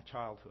in my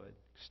childhood.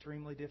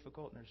 Extremely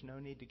difficult, and there's no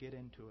need to get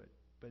into it,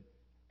 but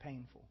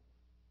painful.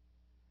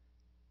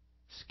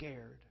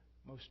 Scared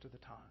most of the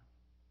time.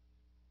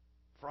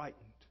 Frightened.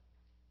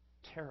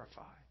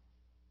 Terrified.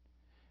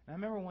 And I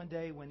remember one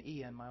day when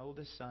Ian, my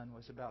oldest son,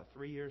 was about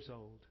 3 years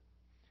old,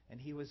 and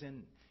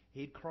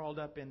he'd crawled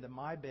up into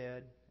my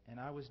bed, and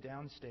I was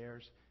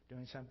downstairs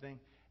doing something,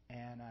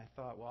 and I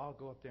thought, well, I'll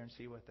go up there and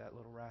see what that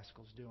little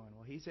rascal's doing.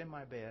 Well, he's in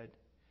my bed,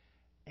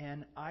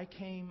 and I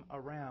came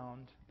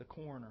around the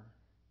corner,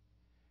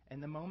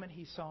 and the moment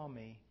he saw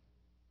me,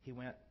 he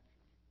went.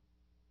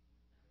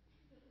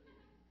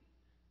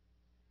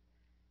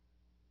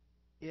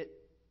 It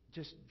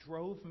just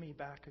drove me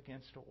back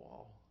against a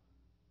wall.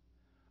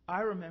 I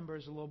remember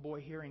as a little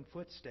boy hearing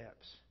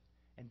footsteps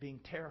and being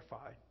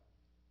terrified.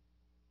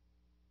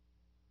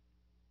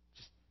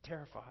 Just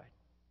terrified.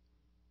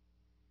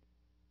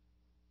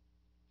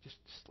 Just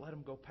let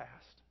them go past.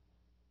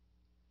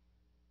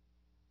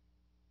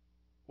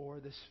 Or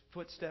this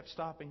footstep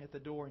stopping at the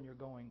door and you're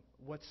going,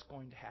 what's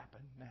going to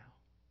happen now?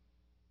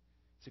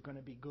 Is it going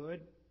to be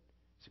good?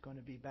 Is it going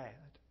to be bad?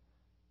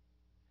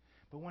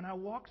 But when I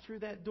walked through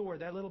that door,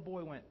 that little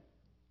boy went.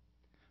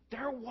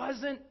 There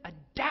wasn't a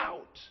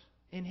doubt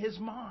in his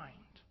mind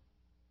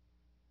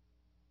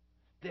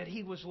that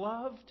he was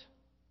loved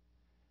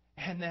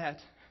and that,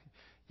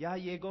 ya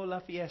llegó la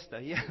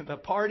fiesta. Yeah, the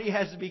party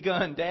has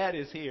begun. Dad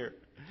is here.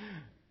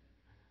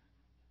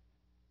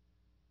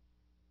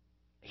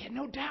 He had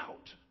no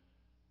doubt.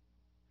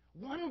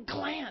 One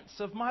glance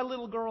of my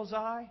little girl's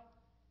eye,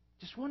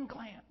 just one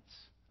glance,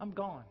 I'm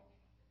gone.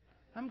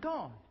 I'm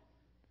gone.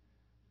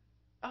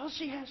 All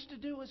she has to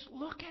do is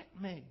look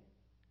at me.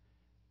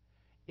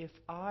 If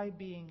I,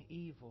 being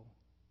evil,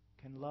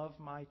 can love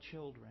my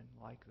children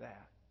like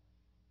that,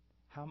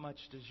 how much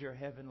does your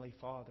Heavenly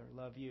Father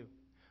love you?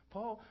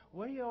 Paul,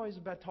 what are you always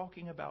about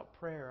talking about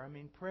prayer? I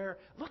mean, prayer.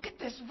 Look at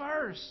this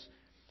verse.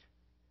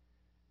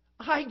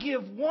 I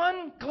give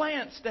one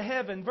glance to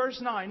heaven, verse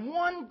 9.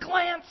 One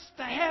glance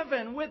to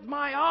heaven with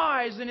my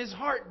eyes and his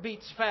heart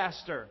beats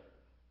faster.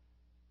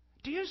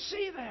 Do you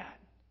see that?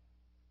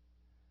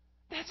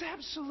 That's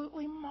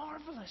absolutely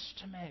marvelous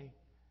to me.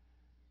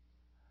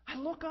 I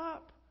look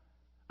up.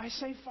 I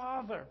say,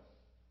 Father.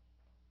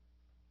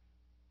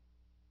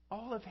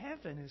 All of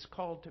heaven is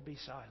called to be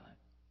silent.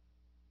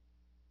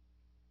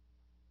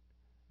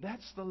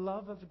 That's the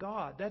love of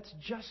God. That's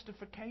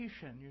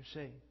justification, you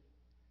see.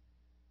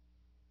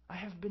 I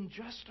have been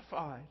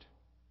justified.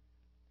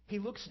 He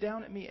looks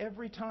down at me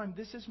every time.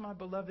 This is my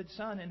beloved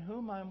Son in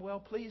whom I am well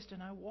pleased,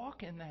 and I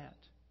walk in that.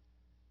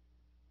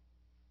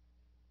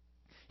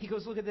 He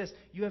goes, look at this.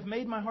 You have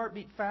made my heart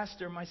beat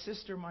faster, my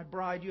sister, my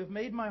bride. You have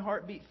made my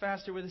heart beat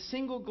faster with a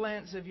single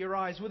glance of your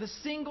eyes, with a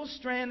single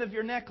strand of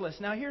your necklace.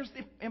 Now here's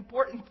the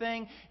important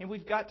thing, and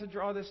we've got to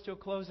draw this to a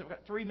close. I've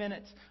got 3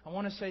 minutes. I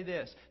want to say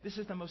this. This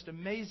is the most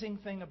amazing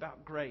thing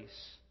about grace.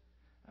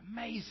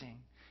 Amazing.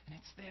 And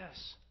it's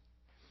this.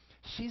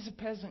 She's a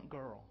peasant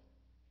girl.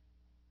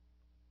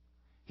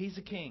 He's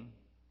a king.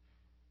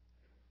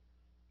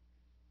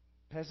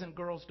 Peasant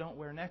girls don't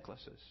wear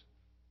necklaces.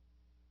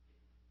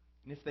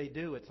 And if they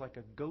do, it's like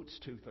a goat's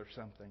tooth or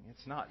something.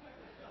 It's not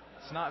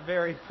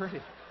very pretty.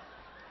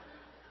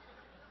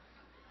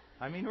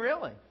 I mean,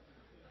 really.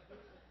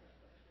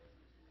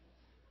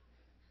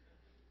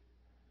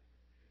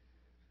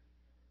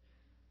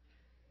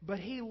 But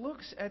he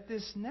looks at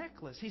this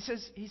necklace. He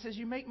says,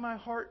 you make my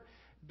heart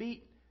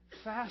beat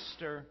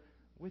faster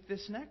with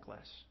this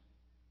necklace.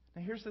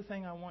 Now here's the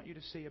thing I want you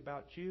to see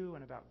about you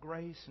and about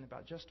grace and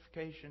about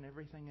justification and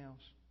everything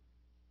else.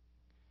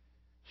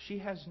 She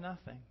has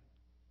nothing.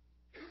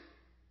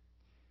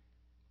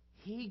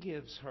 He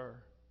gives her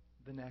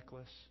the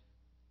necklace.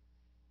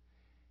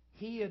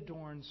 He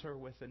adorns her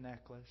with the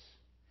necklace.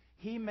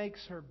 He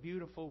makes her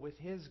beautiful with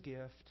His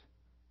gift.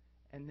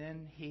 And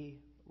then He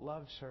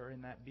loves her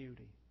in that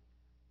beauty.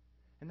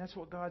 And that's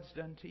what God's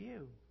done to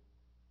you.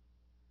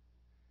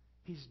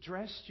 He's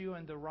dressed you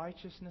in the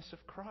righteousness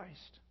of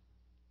Christ.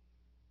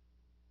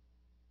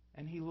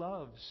 And He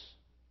loves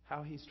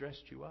how He's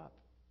dressed you up.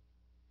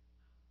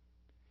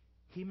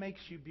 He makes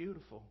you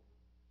beautiful.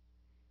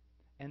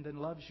 And then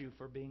loves you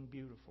for being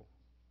beautiful.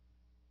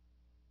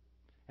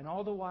 And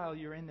all the while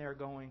you're in there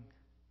going,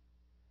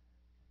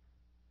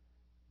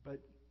 but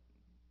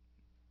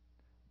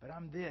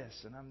I'm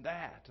this and I'm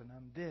that and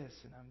I'm this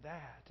and I'm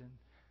that, and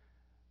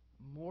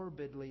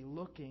morbidly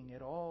looking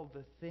at all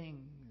the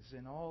things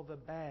and all the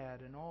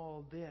bad and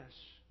all this.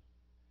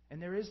 And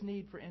there is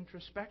need for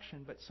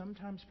introspection, but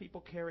sometimes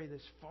people carry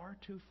this far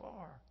too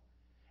far.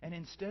 And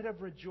instead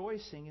of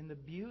rejoicing in the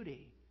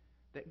beauty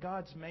that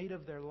God's made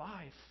of their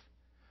life,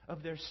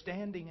 of their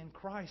standing in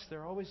Christ,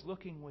 they're always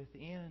looking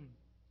within.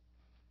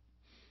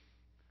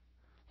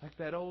 Like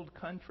that old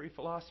country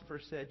philosopher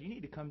said, you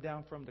need to come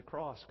down from the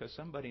cross because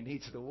somebody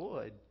needs the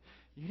wood.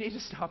 You need to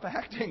stop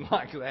acting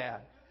like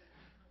that.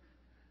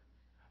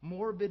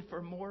 Morbid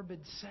for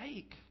morbid's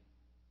sake.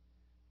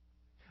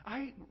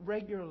 I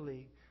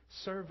regularly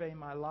survey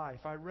my life.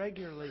 I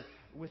regularly,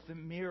 with the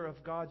mirror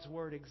of God's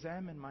Word,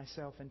 examine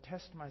myself and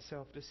test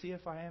myself to see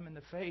if I am in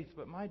the faith.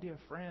 But my dear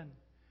friend,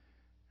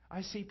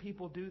 I see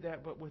people do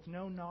that but with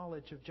no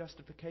knowledge of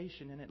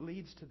justification, and it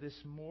leads to this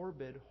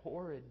morbid,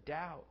 horrid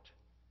doubt.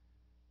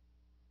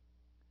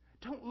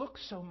 Don't look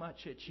so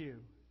much at you.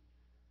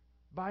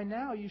 By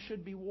now you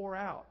should be wore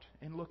out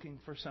in looking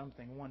for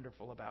something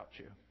wonderful about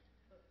you.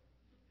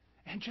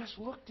 And just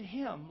look to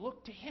Him,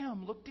 look to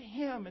Him, look to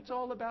Him. It's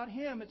all about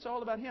Him, it's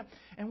all about Him.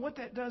 And what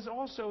that does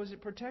also is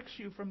it protects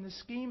you from the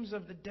schemes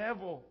of the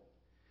devil.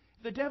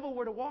 If the devil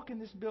were to walk in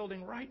this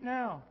building right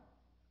now,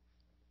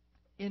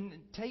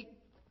 take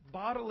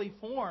bodily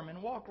form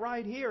and walk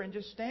right here and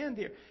just stand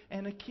here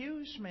and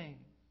accuse me,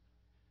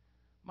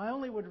 my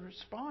only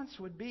response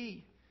would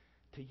be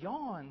to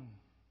yawn.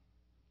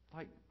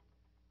 Like,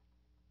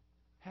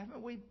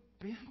 haven't we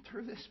been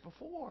through this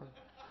before?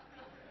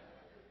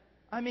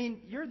 I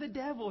mean, you're the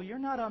devil. You're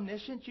not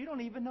omniscient. You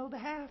don't even know the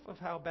half of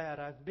how bad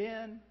I've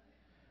been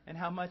and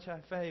how much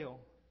I fail.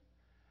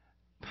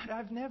 But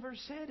I've never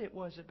said it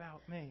was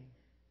about me.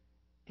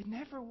 It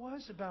never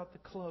was about the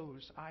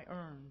clothes I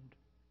earned.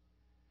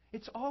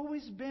 It's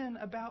always been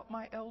about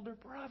my elder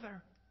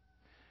brother.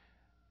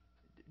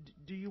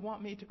 Do you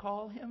want me to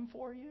call him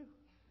for you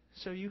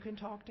so you can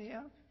talk to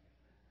him?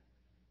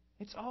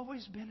 It's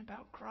always been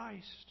about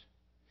Christ.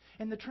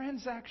 And the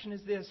transaction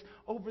is this.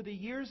 Over the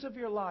years of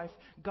your life,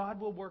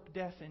 God will work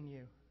death in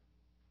you.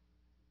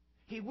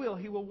 He will.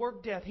 He will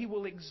work death. He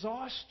will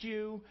exhaust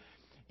you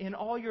in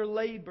all your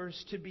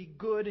labors to be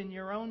good in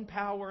your own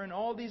power and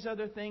all these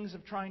other things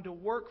of trying to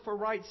work for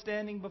right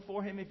standing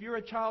before Him. If you're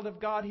a child of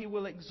God, He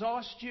will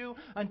exhaust you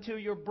until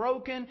you're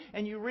broken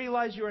and you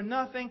realize you're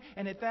nothing.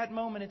 And at that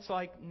moment, it's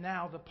like,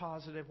 now the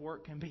positive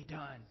work can be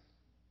done.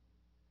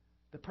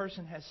 The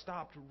person has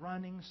stopped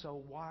running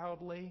so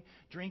wildly,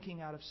 drinking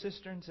out of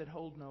cisterns that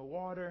hold no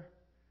water.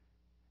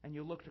 And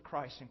you look to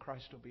Christ, and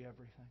Christ will be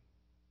everything.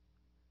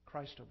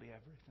 Christ will be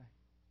everything.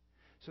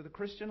 So the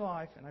Christian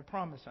life, and I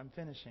promise I'm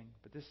finishing,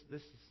 but this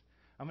is,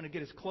 I'm going to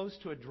get as close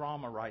to a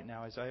drama right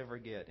now as I ever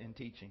get in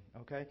teaching.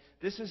 Okay?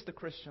 This is the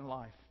Christian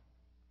life.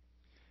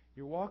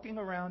 You're walking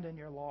around and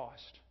you're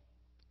lost.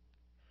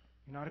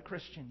 You're not a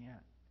Christian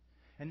yet.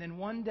 And then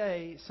one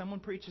day, someone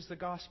preaches the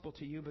gospel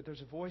to you, but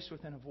there's a voice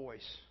within a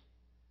voice.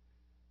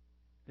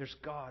 There's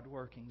God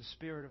working, the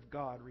Spirit of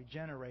God,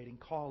 regenerating,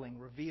 calling,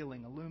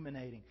 revealing,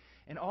 illuminating.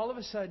 And all of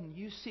a sudden,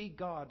 you see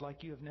God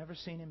like you have never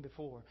seen Him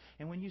before.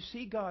 And when you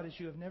see God as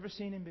you have never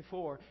seen Him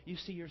before, you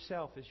see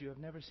yourself as you have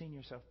never seen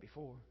yourself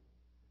before.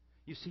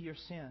 You see your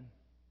sin.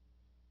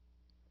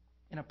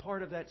 And a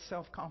part of that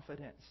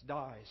self-confidence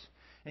dies.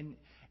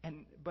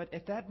 But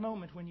at that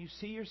moment, when you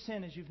see your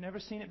sin as you've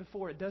never seen it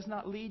before, it does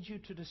not lead you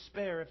to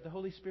despair if the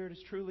Holy Spirit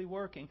is truly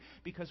working.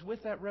 Because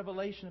with that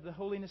revelation of the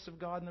holiness of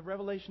God and the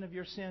revelation of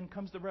your sin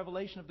comes the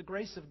revelation of the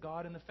grace of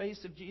God in the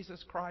face of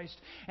Jesus Christ,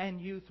 and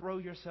you throw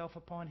yourself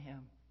upon Him.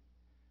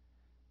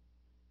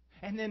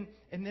 And then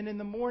in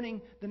the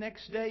morning, the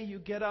next day, you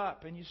get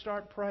up and you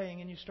start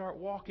praying and you start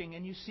walking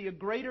and you see a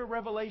greater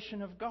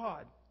revelation of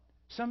God.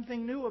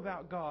 Something new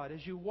about God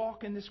as you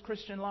walk in this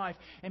Christian life.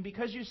 And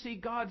because you see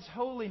God's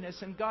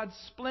holiness and God's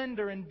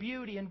splendor and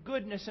beauty and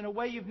goodness in a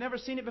way you've never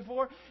seen it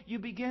before, you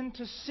begin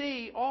to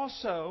see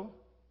also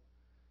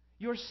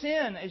your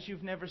sin as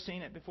you've never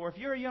seen it before. If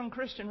you're a young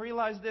Christian,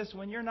 realize this.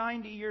 When you're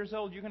 90 years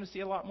old, you're going to see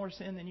a lot more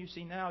sin than you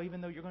see now,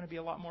 even though you're going to be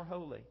a lot more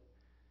holy.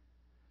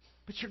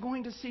 But you're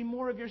going to see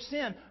more of your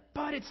sin.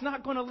 But it's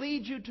not going to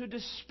lead you to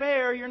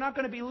despair. You're not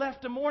going to be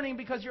left to mourning,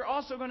 because you're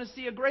also going to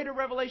see a greater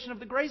revelation of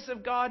the grace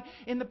of God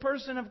in the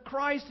person of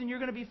Christ, and you're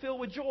going to be filled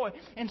with joy.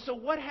 And so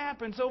what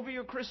happens over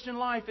your Christian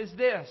life is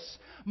this.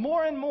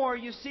 More and more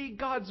you see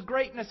God's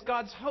greatness,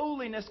 God's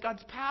holiness,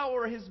 God's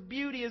power, His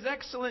beauty, His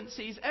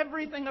excellencies,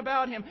 everything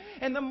about Him.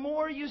 And the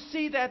more you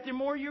see that, the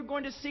more you're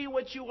going to see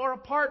what you are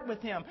apart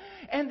with Him.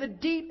 And the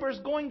deeper is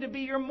going to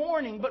be your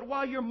mourning. But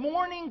while your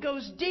mourning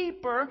goes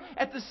deeper,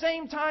 at the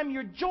same time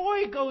your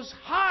joy goes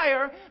higher,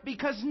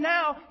 because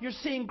now you're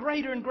seeing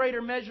greater and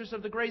greater measures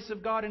of the grace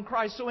of God in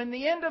Christ. So in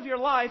the end of your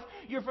life,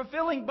 you're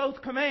fulfilling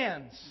both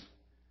commands.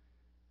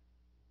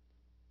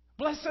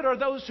 Blessed are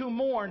those who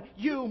mourn.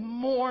 You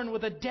mourn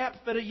with a depth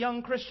that a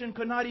young Christian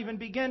could not even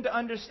begin to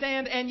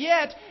understand. And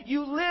yet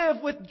you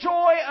live with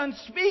joy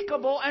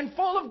unspeakable and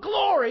full of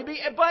glory.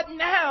 But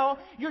now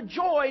your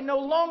joy no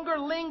longer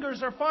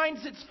lingers or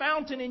finds its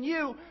fountain in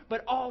you,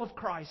 but all of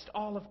Christ,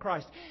 all of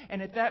Christ.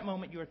 And at that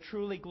moment you are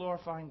truly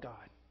glorifying God.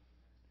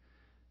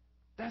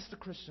 That's the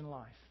Christian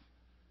life.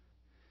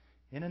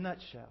 In a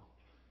nutshell.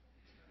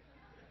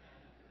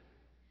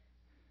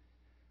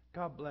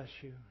 God bless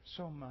you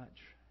so much.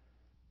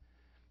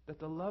 That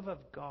the love of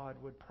God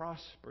would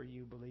prosper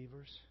you,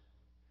 believers.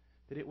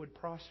 That it would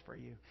prosper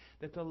you.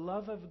 That the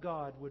love of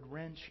God would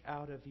wrench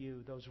out of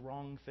you those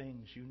wrong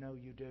things you know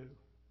you do.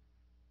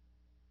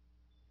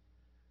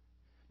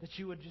 That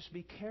you would just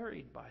be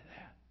carried by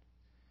that.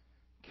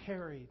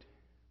 Carried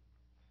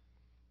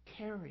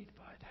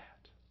by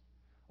that.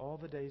 All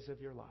the days of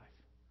your life.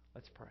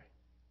 Let's pray.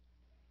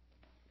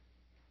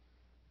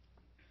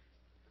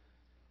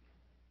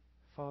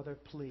 Father,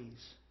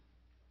 please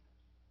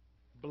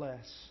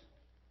bless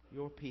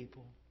your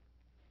people.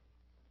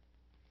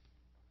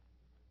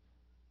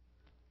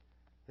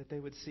 That they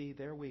would see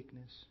their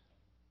weakness,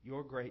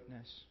 your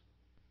greatness,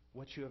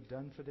 what you have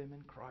done for them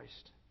in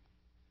Christ.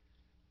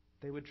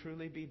 They would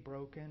truly be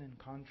broken and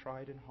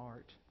contrite in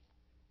heart.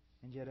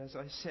 And yet, as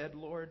I said,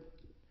 Lord,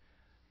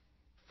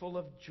 full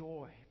of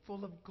joy,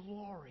 full of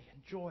glory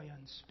and joy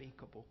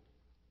unspeakable.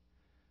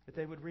 That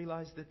they would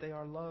realize that they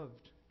are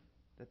loved.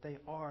 That they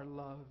are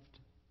loved.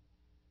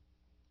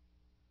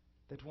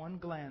 That one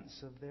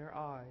glance of their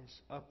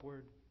eyes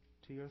upward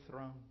to your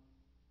throne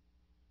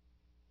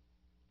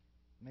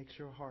makes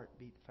your heart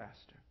beat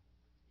faster.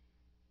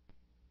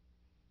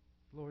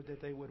 Lord,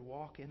 that they would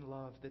walk in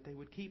love, that they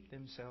would keep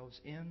themselves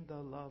in the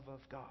love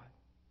of God.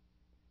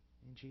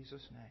 In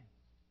Jesus' name,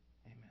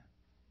 amen.